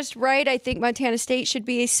number is just right. I think Montana State should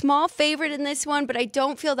be a small favorite in this one, but I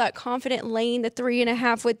don't feel that confident laying the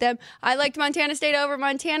 3.5 with them. I liked Montana State over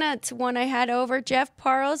Montana. It's one I had over Jeff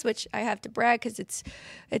Parles, which I have to brag because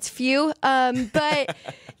it's few. But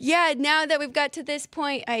yeah, now that we've got to this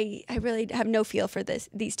point, I really have no feel for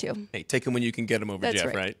these two. Hey, take them when you can get them over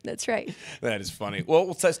Jeff, right? That's right. That is funny. Well,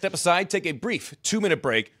 we'll step aside, take a brief 2-minute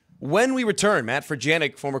break. When we return, Matt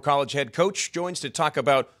Furjanic, former college head coach, joins to talk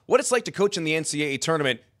about what it's like to coach in the NCAA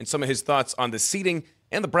tournament and some of his thoughts on the seeding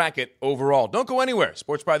and the bracket overall. Don't go anywhere.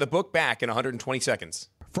 Sports by the Book back in 120 seconds.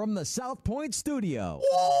 From the South Point studio,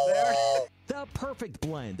 the perfect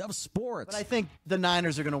blend of sports. But I think the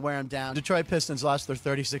Niners are going to wear them down. Detroit Pistons lost their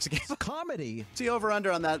 36 games. Comedy. See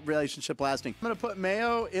over-under on that relationship lasting. I'm going to put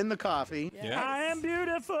mayo in the coffee. Yeah. I am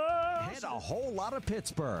beautiful. And a whole lot of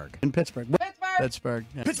Pittsburgh. In Pittsburgh. Pittsburgh.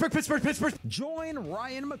 Yeah. Pittsburgh. Join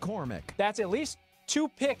Ryan McCormick. That's at least 2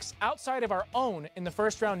 picks outside of our own in the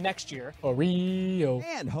first round next year. Oreo.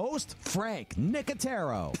 And host Frank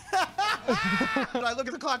Nicotero. I look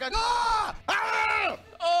at the clock, I go, ah! Ah!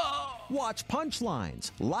 Oh! Watch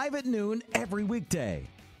Punchlines live at noon every weekday.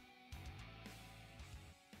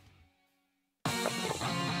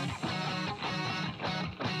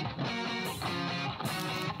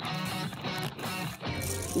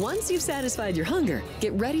 Once you've satisfied your hunger,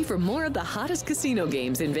 get ready for more of the hottest casino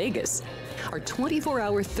games in Vegas. Our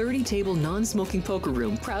 24-hour, 30-table non-smoking poker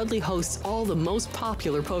room proudly hosts all the most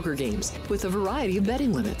popular poker games with a variety of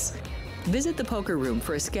betting limits. Visit the poker room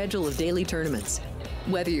for a schedule of daily tournaments.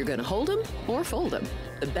 Whether you're going to hold 'em or fold 'em,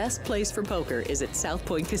 the best place for poker is at South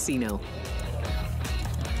Point Casino.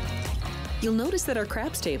 You'll notice that our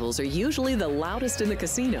craps tables are usually the loudest in the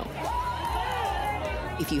casino.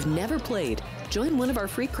 If you've never played, join one of our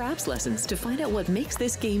free craps lessons to find out what makes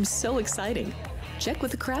this game so exciting. Check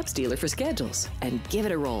with the craps dealer for schedules and give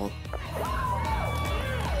it a roll.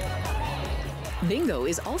 Bingo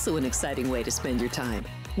is also an exciting way to spend your time.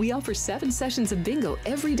 We offer 7 sessions of bingo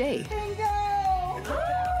every day. Bingo!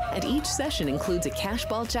 And each session includes a cash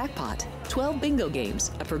ball jackpot, 12 bingo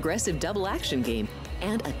games, a progressive double action game,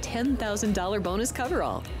 and a $10,000 bonus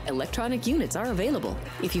coverall. Electronic units are available.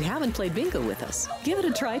 If you haven't played bingo with us, give it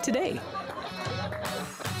a try today.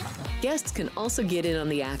 Guests can also get in on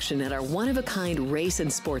the action at our one-of-a-kind race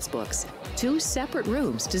and sports books. 2 separate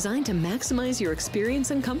rooms designed to maximize your experience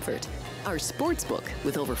and comfort. Our sports book,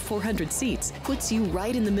 with over 400 seats, puts you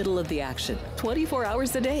right in the middle of the action, 24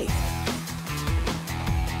 hours a day.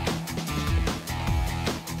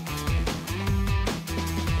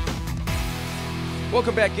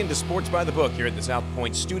 Welcome back into Sports by the Book here at the South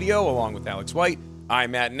Point studio, along with Alex White.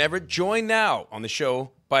 I'm Matt Neverett, joined now on the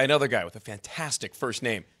show by another guy with a fantastic first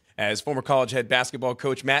name, as former college head basketball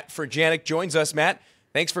coach Matt Furjanic joins us. Matt,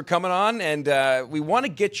 thanks for coming on, and we want to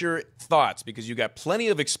get your thoughts because you got plenty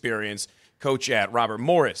of experience. Coach at Robert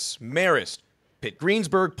Morris, Marist, Pitt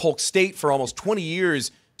Greensburg, Polk State for almost 20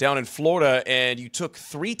 years down in Florida, and you took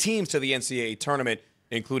 3 teams to the NCAA tournament,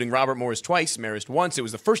 including Robert Morris twice, Marist once. It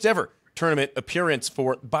was the first ever tournament appearance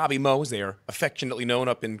for Bobby Mo, as they are affectionately known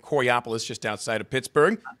up in Coriopolis, just outside of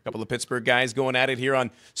Pittsburgh. A couple of Pittsburgh guys going at it here on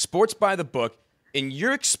Sports by the Book. In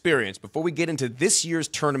your experience, before we get into this year's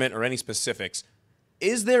tournament or any specifics,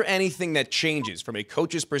 is there anything that changes from a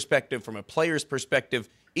coach's perspective, from a player's perspective,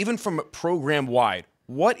 even from program-wide?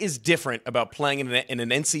 What is different about playing in an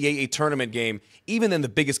NCAA tournament game, even in the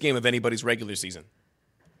biggest game of anybody's regular season?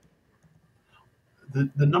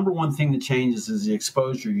 The number one thing that changes is the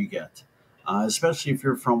exposure you get, especially if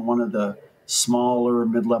you're from one of the smaller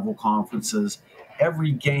mid-level conferences.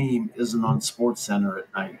 Every game isn't on SportsCenter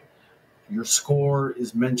at night. Your score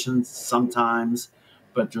is mentioned sometimes,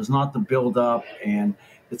 but there's not the build-up, and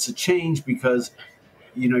it's a change because,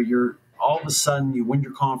 you're all of a sudden you win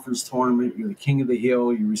your conference tournament, you're the king of the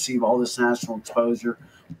hill, you receive all this national exposure.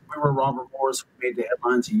 We were Robert Morris, we made the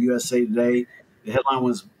headlines of USA Today. The headline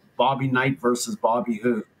was Bobby Knight versus Bobby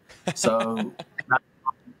Who. So, that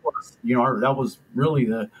was really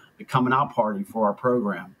the coming out party for our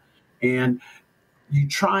program. And you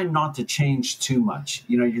try not to change too much.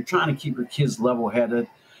 You're trying to keep your kids level-headed,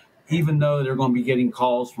 even though they're going to be getting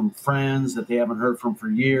calls from friends that they haven't heard from for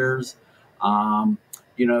years.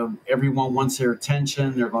 Everyone wants their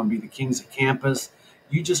attention. They're going to be the kings of campus.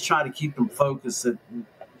 You just try to keep them focused that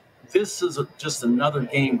this is just another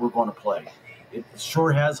game we're going to play. It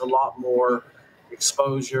sure has a lot more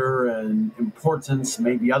exposure and importance,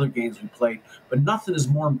 maybe other games we played, but nothing is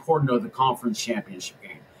more important than the conference championship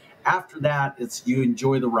game. After that, it's you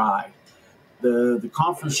enjoy the ride. The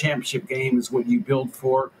conference championship game is what you build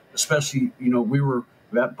for, especially, we were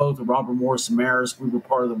at both the Robert Morris and Marist. We were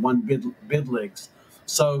part of the one bid leagues.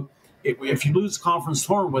 So if you lose the conference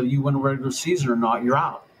tournament, whether you win a regular season or not, you're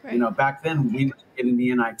out. Right. Back then we didn't get in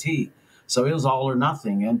the NIT. So it was all or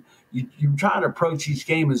nothing. And you try to approach each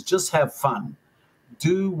game as just have fun.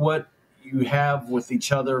 Do what you have with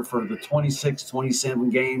each other for the 26, 27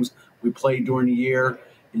 games we played during the year.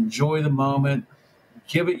 Enjoy the moment.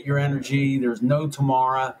 Give it your energy. There's no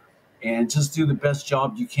tomorrow. And just do the best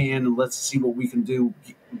job you can, and let's see what we can do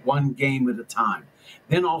one game at a time.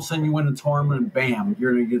 Then all of a sudden you win a tournament and bam,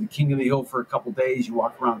 you're the king of the hill for a couple of days. You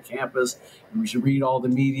walk around campus, you should read all the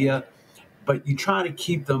media, but you try to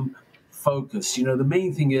keep them focused. The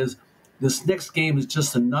main thing is this next game is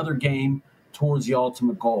just another game towards the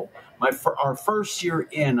ultimate goal. Our first year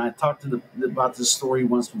in, I talked about this story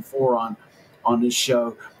once before on this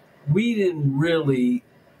show. We didn't really,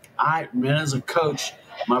 as a coach,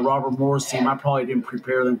 my Robert Morris team, I probably didn't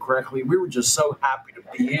prepare them correctly. We were just so happy to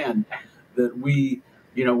be in that we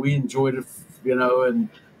enjoyed it, and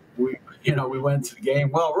we went to the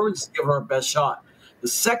game. Well, we're just giving our best shot. The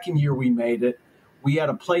second year we made it, we had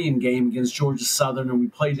a play-in game against Georgia Southern, and we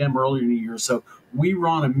played them earlier in the year. So we were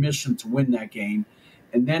on a mission to win that game.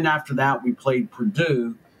 And then after that, we played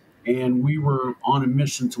Purdue, and we were on a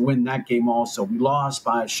mission to win that game also. We lost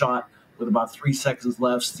by a shot with about 3 seconds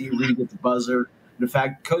left. Steve Reed at the buzzer. And in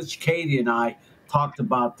fact, Coach Cady and I talked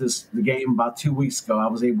about the game about 2 weeks ago. I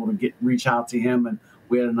was able to reach out to him, and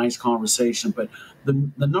we had a nice conversation. But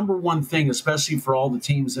the number one thing, especially for all the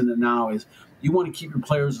teams in it now, is you want to keep your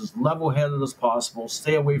players as level-headed as possible,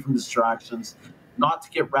 stay away from distractions, not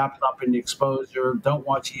to get wrapped up in the exposure. Don't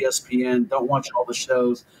watch ESPN. Don't watch all the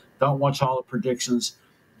shows. Don't watch all the predictions.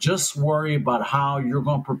 Just worry about how you're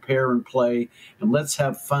going to prepare and play, and let's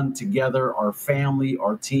have fun together, our family,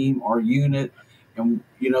 our team, our unit, and,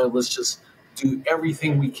 let's just do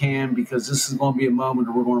everything we can, because this is going to be a moment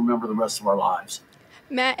that we're going to remember the rest of our lives.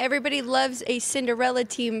 Matt, everybody loves a Cinderella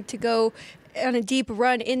team to go on a deep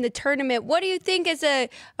run in the tournament. What do you think is a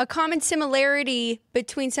common similarity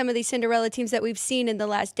between some of these Cinderella teams that we've seen in the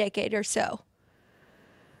last decade or so?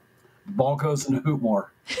 Ball goes in the hoop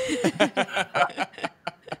more.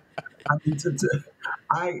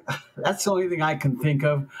 That's the only thing I can think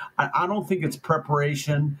of. I don't think it's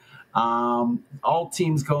preparation. All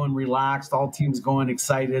teams going relaxed. All teams going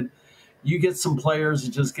excited. You get some players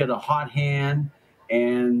that just get a hot hand,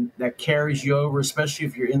 and that carries you over, especially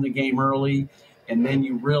if you're in the game early. And then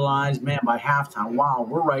you realize, man, by halftime, wow,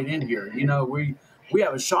 we're right in here. We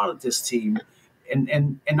have a shot at this team.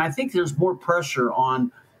 And I think there's more pressure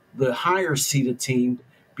on the higher seeded team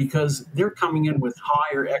because they're coming in with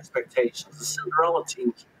higher expectations. The Cinderella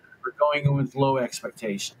teams are going in with low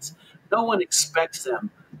expectations. No one expects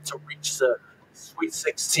them to reach the Sweet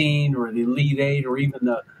 16 or the Elite 8 or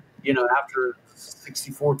even after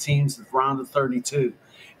 64 teams, the round of 32.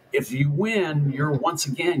 If you win,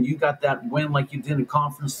 you got that win like you did in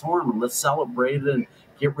conference tournament. Let's celebrate it and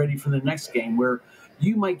get ready for the next game, where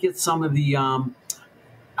you might get some of the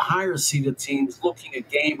higher seeded teams looking a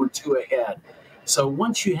game or two ahead. So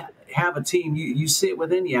once you have a team, you see it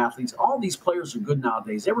with any athletes. All these players are good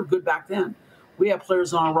nowadays. They were good back then. We have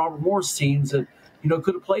players on Robert Morris teams that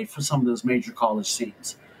could have played for some of those major college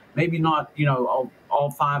teams. Maybe not all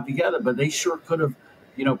five together, but they sure could have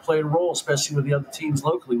played a role, especially with the other teams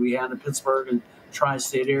locally we had in Pittsburgh and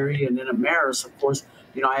tri-state area. And then at Marist, of course,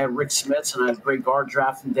 I had Rick Smits, and I had a great guard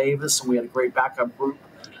draft in Davis, and we had a great backup group.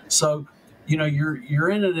 So you're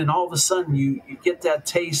in it, and all of a sudden you get that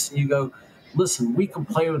taste, and you go, listen, we can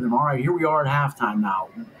play with them. All right, here we are at halftime now.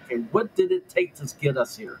 Okay, what did it take to get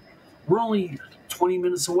us here? We're only 20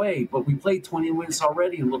 minutes away, but we played 20 minutes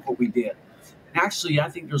already, and look what we did. And actually, I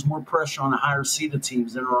think there's more pressure on the higher seeded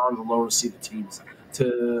teams than there are on the lower seeded teams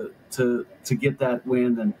to get that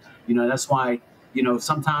win. And that's why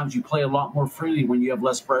sometimes you play a lot more freely when you have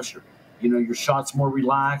less pressure. Your shot's more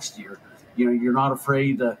relaxed. You're not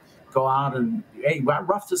afraid to go out and, hey, I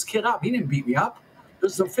roughed this kid up. He didn't beat me up.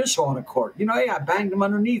 There's an official on the court. Hey, I banged him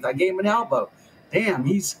underneath. I gave him an elbow. Damn,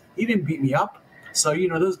 he didn't beat me up. So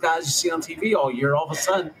those guys you see on TV all year, all of a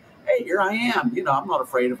sudden, hey, here I am. I'm not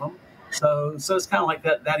afraid of them. So it's kind of like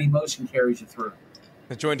that emotion carries you through.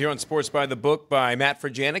 I'm joined here on Sports by the Book by Matt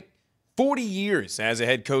Furjanic. 40 years as a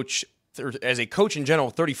head coach, as a coach in general,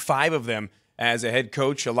 35 of them as a head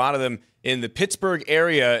coach, a lot of them in the Pittsburgh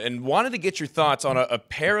area, and wanted to get your thoughts on a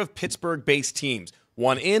pair of Pittsburgh-based teams,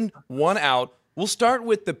 one in, one out. We'll start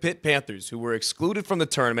with the Pitt Panthers, who were excluded from the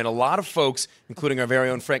tournament. A lot of folks, including our very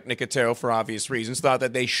own Frank Nicotero for obvious reasons, thought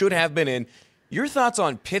that they should have been in. Your thoughts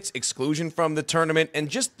on Pitt's exclusion from the tournament and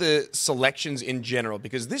just the selections in general,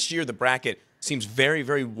 because this year the bracket seems very,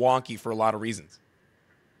 very wonky for a lot of reasons.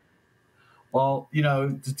 Well,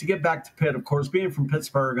 to get back to Pitt, of course, being from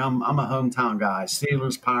Pittsburgh, I'm a hometown guy.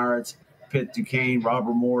 Steelers, Pirates, Pitt, Duquesne,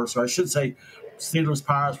 Robert Morris. Or I should say Steelers,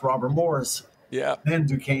 Pirates, Robert Morris. Yeah. Then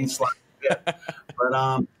Duquesne slide Pitt.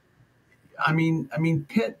 But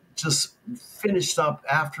Pitt just finished up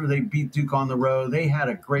after they beat Duke on the road. They had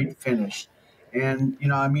a great finish. And,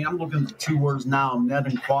 I'm looking at the two words now, net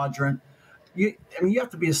and quadrant. you have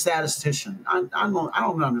to be a statistician. I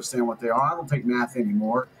don't understand what they are. I don't take math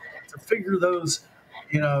anymore. To figure those,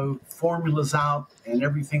 formulas out and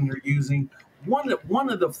everything they're using. One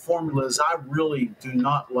of the formulas I really do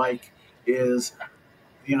not like is,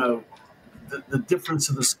 the difference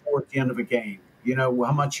of the score at the end of a game.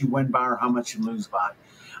 How much you win by or how much you lose by.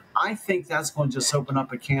 I think that's going to just open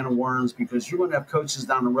up a can of worms, because you're going to have coaches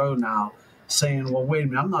down the road now saying, well, wait a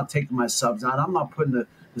minute, I'm not taking my subs out. I'm not putting the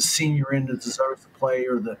senior in that deserves to play,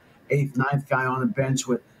 or the 8th, 9th guy on the bench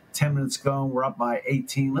with 10 minutes going. We're up by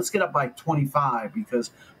 18. Let's get up by 25,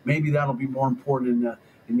 because maybe that'll be more important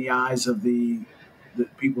in the eyes of the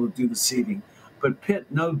people that do the seeding. But Pitt,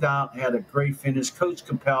 no doubt, had a great finish. Coach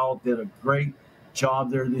Coll did a great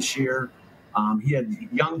job there this year. He had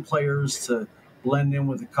young players to blend in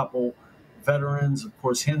with a couple veterans. Of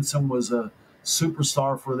course, Henson was a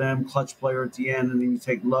superstar for them, clutch player at the end. And then you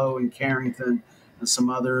take Lowe and Carrington and some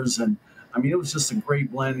others. And, it was just a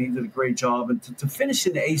great blend. He did a great job. And to finish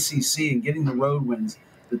in the ACC and getting the road wins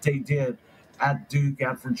that they did at Duke,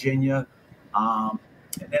 at Virginia, and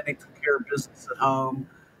then they took care of business at home.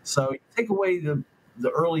 So you take away the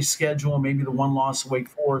early schedule and maybe the one loss of Wake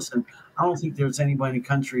Forest, and I don't think there's anybody in the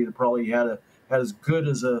country that probably had as good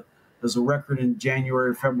as a record in January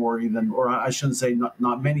or February or I shouldn't say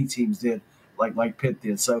not many teams did like Pitt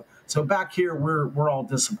did. So back here we're all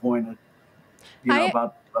disappointed,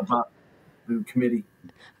 about the committee.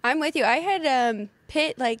 I'm with you. I had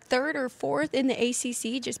Pitt like 3rd or 4th in the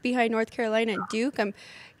ACC, just behind North Carolina and Duke.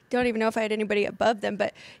 Don't even know if I had anybody above them,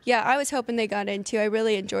 but yeah, I was hoping they got in too. I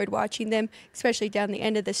really enjoyed watching them, especially down the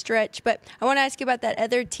end of the stretch. But I want to ask you about that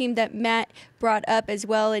other team that Matt brought up as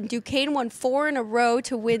well. And Duquesne won 4 in a row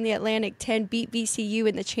to win the Atlantic 10, beat VCU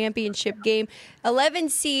in the championship game. 11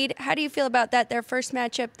 seed. How do you feel about that? Their first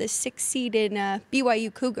matchup, the 6th seed in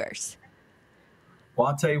BYU Cougars. Well,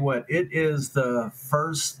 I'll tell you what, it is the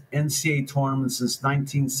first NCAA tournament since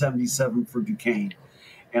 1977 for Duquesne.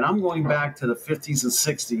 And I'm going back to the 50s and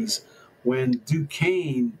 60s when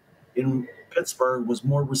Duquesne in Pittsburgh was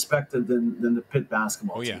more respected than the Pitt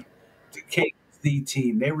basketball team. Duquesne was the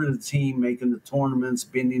team. They were the team making the tournaments,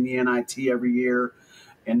 being in the NIT every year.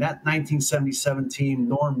 And that 1977 team,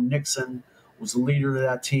 Norm Nixon was the leader of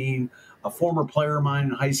that team. A former player of mine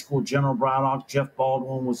in high school, General Braddock, Jeff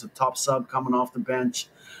Baldwin, was the top sub coming off the bench.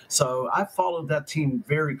 So I followed that team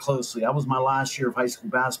very closely. That was my last year of high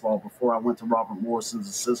school basketball before I went to Robert Morrison's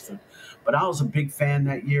assistant. But I was a big fan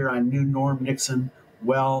that year. I knew Norm Nixon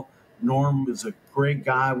well. Norm was a great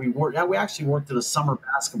guy. We actually worked at a summer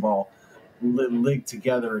basketball league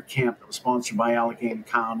together at camp that was sponsored by Allegheny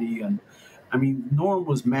County. And Norm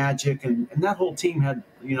was magic, and that whole team had,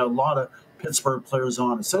 a lot of Pittsburgh players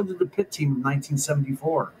on it. So did the Pitt team in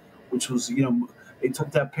 1974, which was, they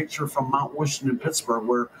took that picture from Mount Washington, Pittsburgh,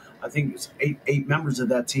 where I think it was eight members of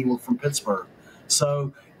that team were from Pittsburgh.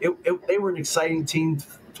 So they were an exciting team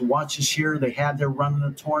to watch this year. They had their run in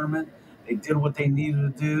the tournament. They did what they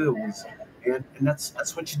needed to do. And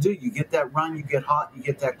that's what you do. You get that run, you get hot, you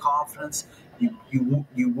get that confidence. You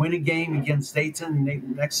win a game against Dayton,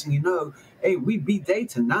 and next thing you know, hey, we beat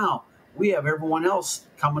Dayton. Now we have everyone else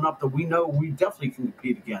coming up that we know we definitely can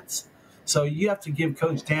compete against. So you have to give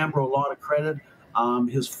Coach Dambro a lot of credit.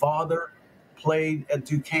 His father played at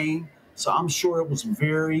Duquesne, so I'm sure it was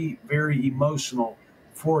very, very emotional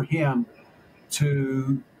for him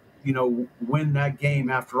to, win that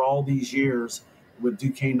game after all these years with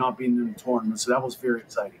Duquesne not being in the tournament. So that was very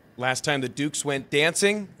exciting. Last time the Dukes went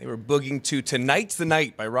dancing, they were boogieing to Tonight's the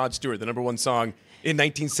Night by Rod Stewart, the #1 song in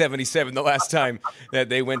 1977, the last time that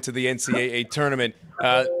they went to the NCAA tournament.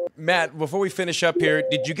 Matt, before we finish up here,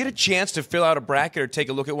 did you get a chance to fill out a bracket or take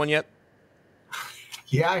a look at one yet?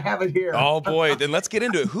 Yeah, I have it here. Oh, boy. Then let's get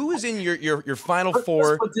into it. Who is in your Final Four?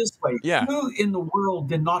 Let's put it this way. Yeah. Who in the world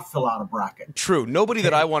did not fill out a bracket? True. Nobody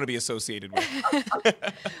that I want to be associated with.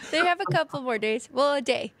 They have a couple more days. Well, a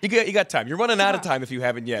day. You got time. You're running out of time if you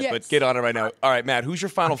haven't yet, Yes. but get on it right now. All right, Matt, who's your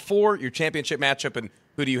Final Four, your championship matchup, and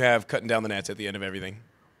who do you have cutting down the nets at the end of everything?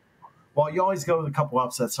 Well, you always go with a couple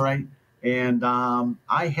upsets, right? And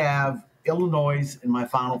I have Illinois in my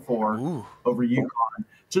Final Four over UConn,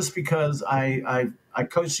 just because I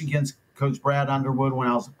coached against Coach Brad Underwood when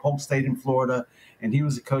I was at Polk State in Florida, and he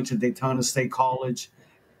was a coach at Daytona State College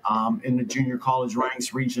in the junior college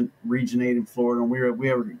ranks, Region 8 in Florida. And we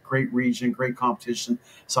have a great region, great competition.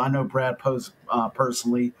 So I know Brad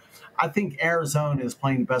personally. I think Arizona is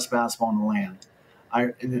playing the best basketball in the land.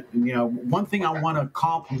 One thing I want to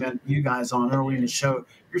compliment you guys on early in the show,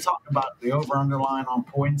 you're talking about the over-underline on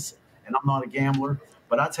points, and I'm not a gambler,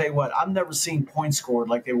 but I tell you what, I've never seen points scored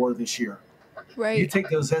like they were this year. Right. You take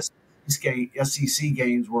those SEC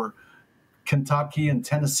games where Kentucky and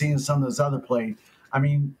Tennessee and some of those other played. I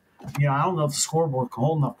mean, I don't know if the scoreboard can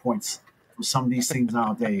hold enough points for some of these teams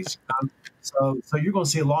nowadays. So you're going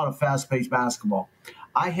to see a lot of fast-paced basketball.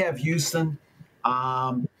 I have Houston.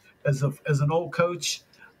 As an old coach,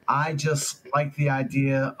 I just like the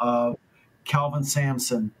idea of Calvin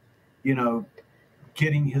Sampson,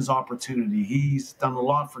 getting his opportunity. He's done a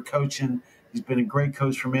lot for coaching. He's been a great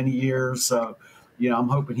coach for many years. So, I'm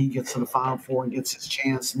hoping he gets to the Final Four and gets his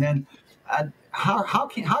chance. And then, how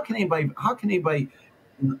can anybody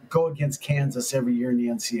go against Kansas every year in the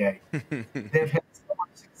NCAA? They've had so much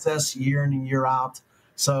success year in and year out.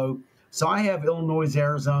 So I have Illinois,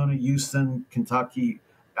 Arizona, Houston, Kentucky,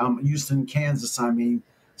 Houston, Kansas.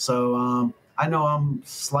 So I know I'm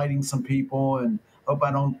slighting some people, and hope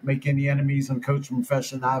I don't make any enemies in the coaching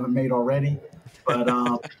profession I haven't made already.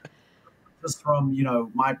 But just from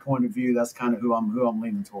my point of view, that's kind of who I'm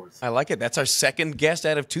leaning towards. I like it. That's our second guest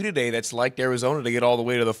out of two today that's liked Arizona to get all the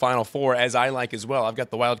way to the Final Four, as I like as well. I've got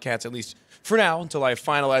the Wildcats, at least for now, until I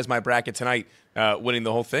finalize my bracket tonight, winning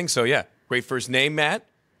the whole thing. So yeah, great first name, Matt.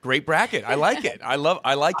 Great bracket. I like it. I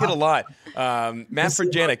like it a lot. Matt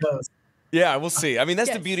Furjanic. Yeah, we'll see. I mean, that's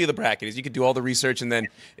the beauty of the bracket is you could do all the research and then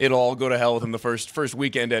it'll all go to hell within the first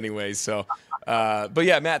weekend anyways. So, but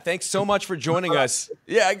yeah, Matt, thanks so much for joining us.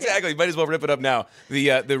 Yeah, exactly. Might as well rip it up now.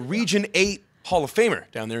 The Region 8 Hall of Famer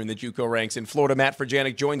down there in the JUCO ranks in Florida, Matt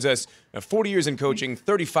Furjanic, joins us. 40 years in coaching,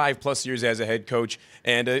 35-plus years as a head coach,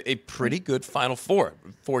 and a pretty good Final Four.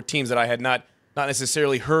 4 teams that I had not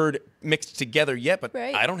necessarily heard mixed together yet, but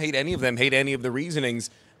I don't hate any of them, hate any of the reasonings.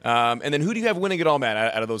 And then who do you have winning it all, Matt,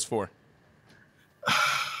 out of those 4?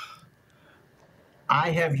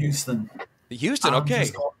 I have Houston. Houston,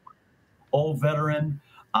 okay. Old veteran.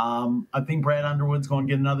 I think Brad Underwood's going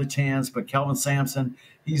to get another chance, but Kelvin Sampson,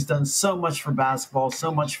 he's done so much for basketball,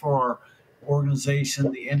 so much for our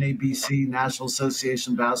organization, the NABC, National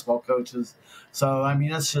Association of Basketball Coaches. So, I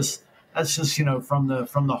mean, that's just from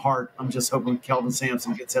the heart. I'm just hoping Kelvin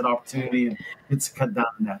Sampson gets that opportunity and gets to cut down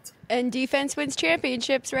the net. And defense wins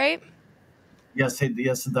championships, right? Yes, it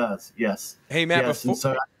does. Yes. Hey, Matt. Yes, and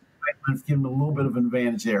so I've given them a little bit of an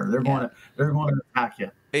advantage there. They're going to attack you.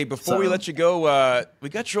 Hey, before we let you go, we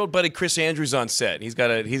got your old buddy Chris Andrews on set. He's got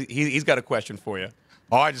a question for you.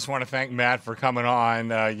 Oh, I just want to thank Matt for coming on.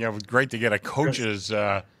 It was great to get a coach's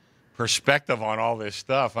perspective on all this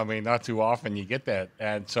stuff. I mean, not too often you get that.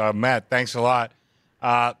 And so, Matt, thanks a lot.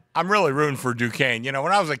 I'm really rooting for Duquesne. When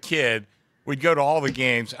I was a kid, we'd go to all the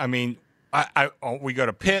games. I mean, we go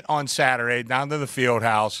to Pitt on Saturday, down to the field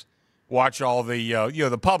house, watch all the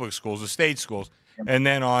the public schools, the state schools, and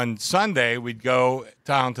then on Sunday we'd go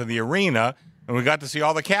down to the arena and we got to see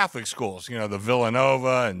all the Catholic schools, the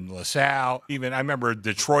Villanova and LaSalle. Even I remember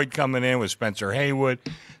Detroit coming in with Spencer Haywood.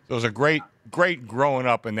 It was a great growing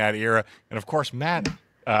up in that era, and of course Matt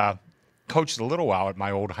coached a little while at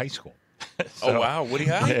my old high school. So, oh, wow, Woody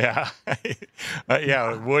High?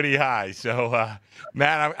 Yeah, Woody High. So,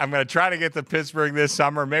 Matt, I'm going to try to get to Pittsburgh this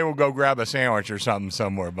summer. Maybe we'll go grab a sandwich or something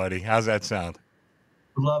somewhere, buddy. How's that sound?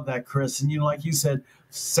 Love that, Chris. And, like you said,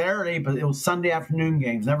 Saturday, but it was Sunday afternoon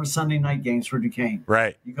games, never Sunday night games for Duquesne.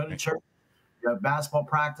 Right. You go to church, you have basketball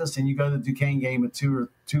practice, and you go to the Duquesne game at 2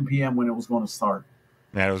 p.m. when it was going to start.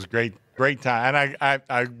 Man, it was a great time. And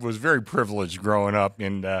I was very privileged growing up.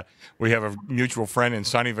 And we have a mutual friend in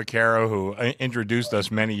Sonny Vaccaro who introduced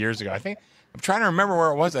us many years ago. I'm trying to remember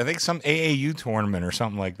where it was. I think some AAU tournament or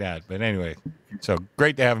something like that. But anyway, so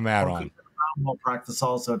great to have Matt on. Ball practice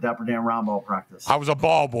also, Dapper Dan round ball practice. I was a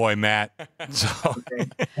ball boy, Matt. So.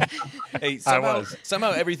 Hey,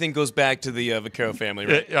 somehow everything goes back to the Vaccaro family,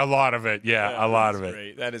 right? A lot of it, yeah, a lot of it.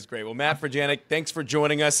 Great. That is great. Well, Matt Furjanic, thanks for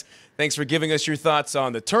joining us. Thanks for giving us your thoughts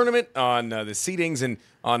on the tournament, on the seedings, and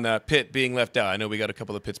on Pitt being left out. I know we got a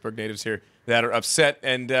couple of Pittsburgh natives here that are upset,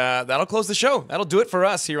 and that'll close the show. That'll do it for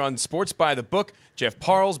us here on Sports by the Book. Jeff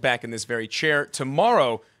Parles back in this very chair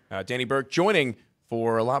tomorrow. Danny Burke joining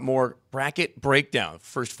for a lot more bracket breakdown.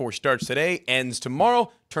 First 4 starts today, ends tomorrow.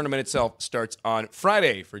 Tournament itself starts on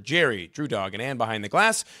Friday. For Jerry, Drew Dog, and Ann behind the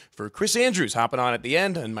glass. For Chris Andrews hopping on at the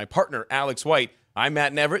end, and my partner, Alex White, I'm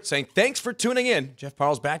Matt Neverett saying thanks for tuning in. Jeff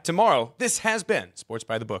Parles back tomorrow. This has been Sports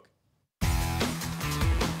by the Book.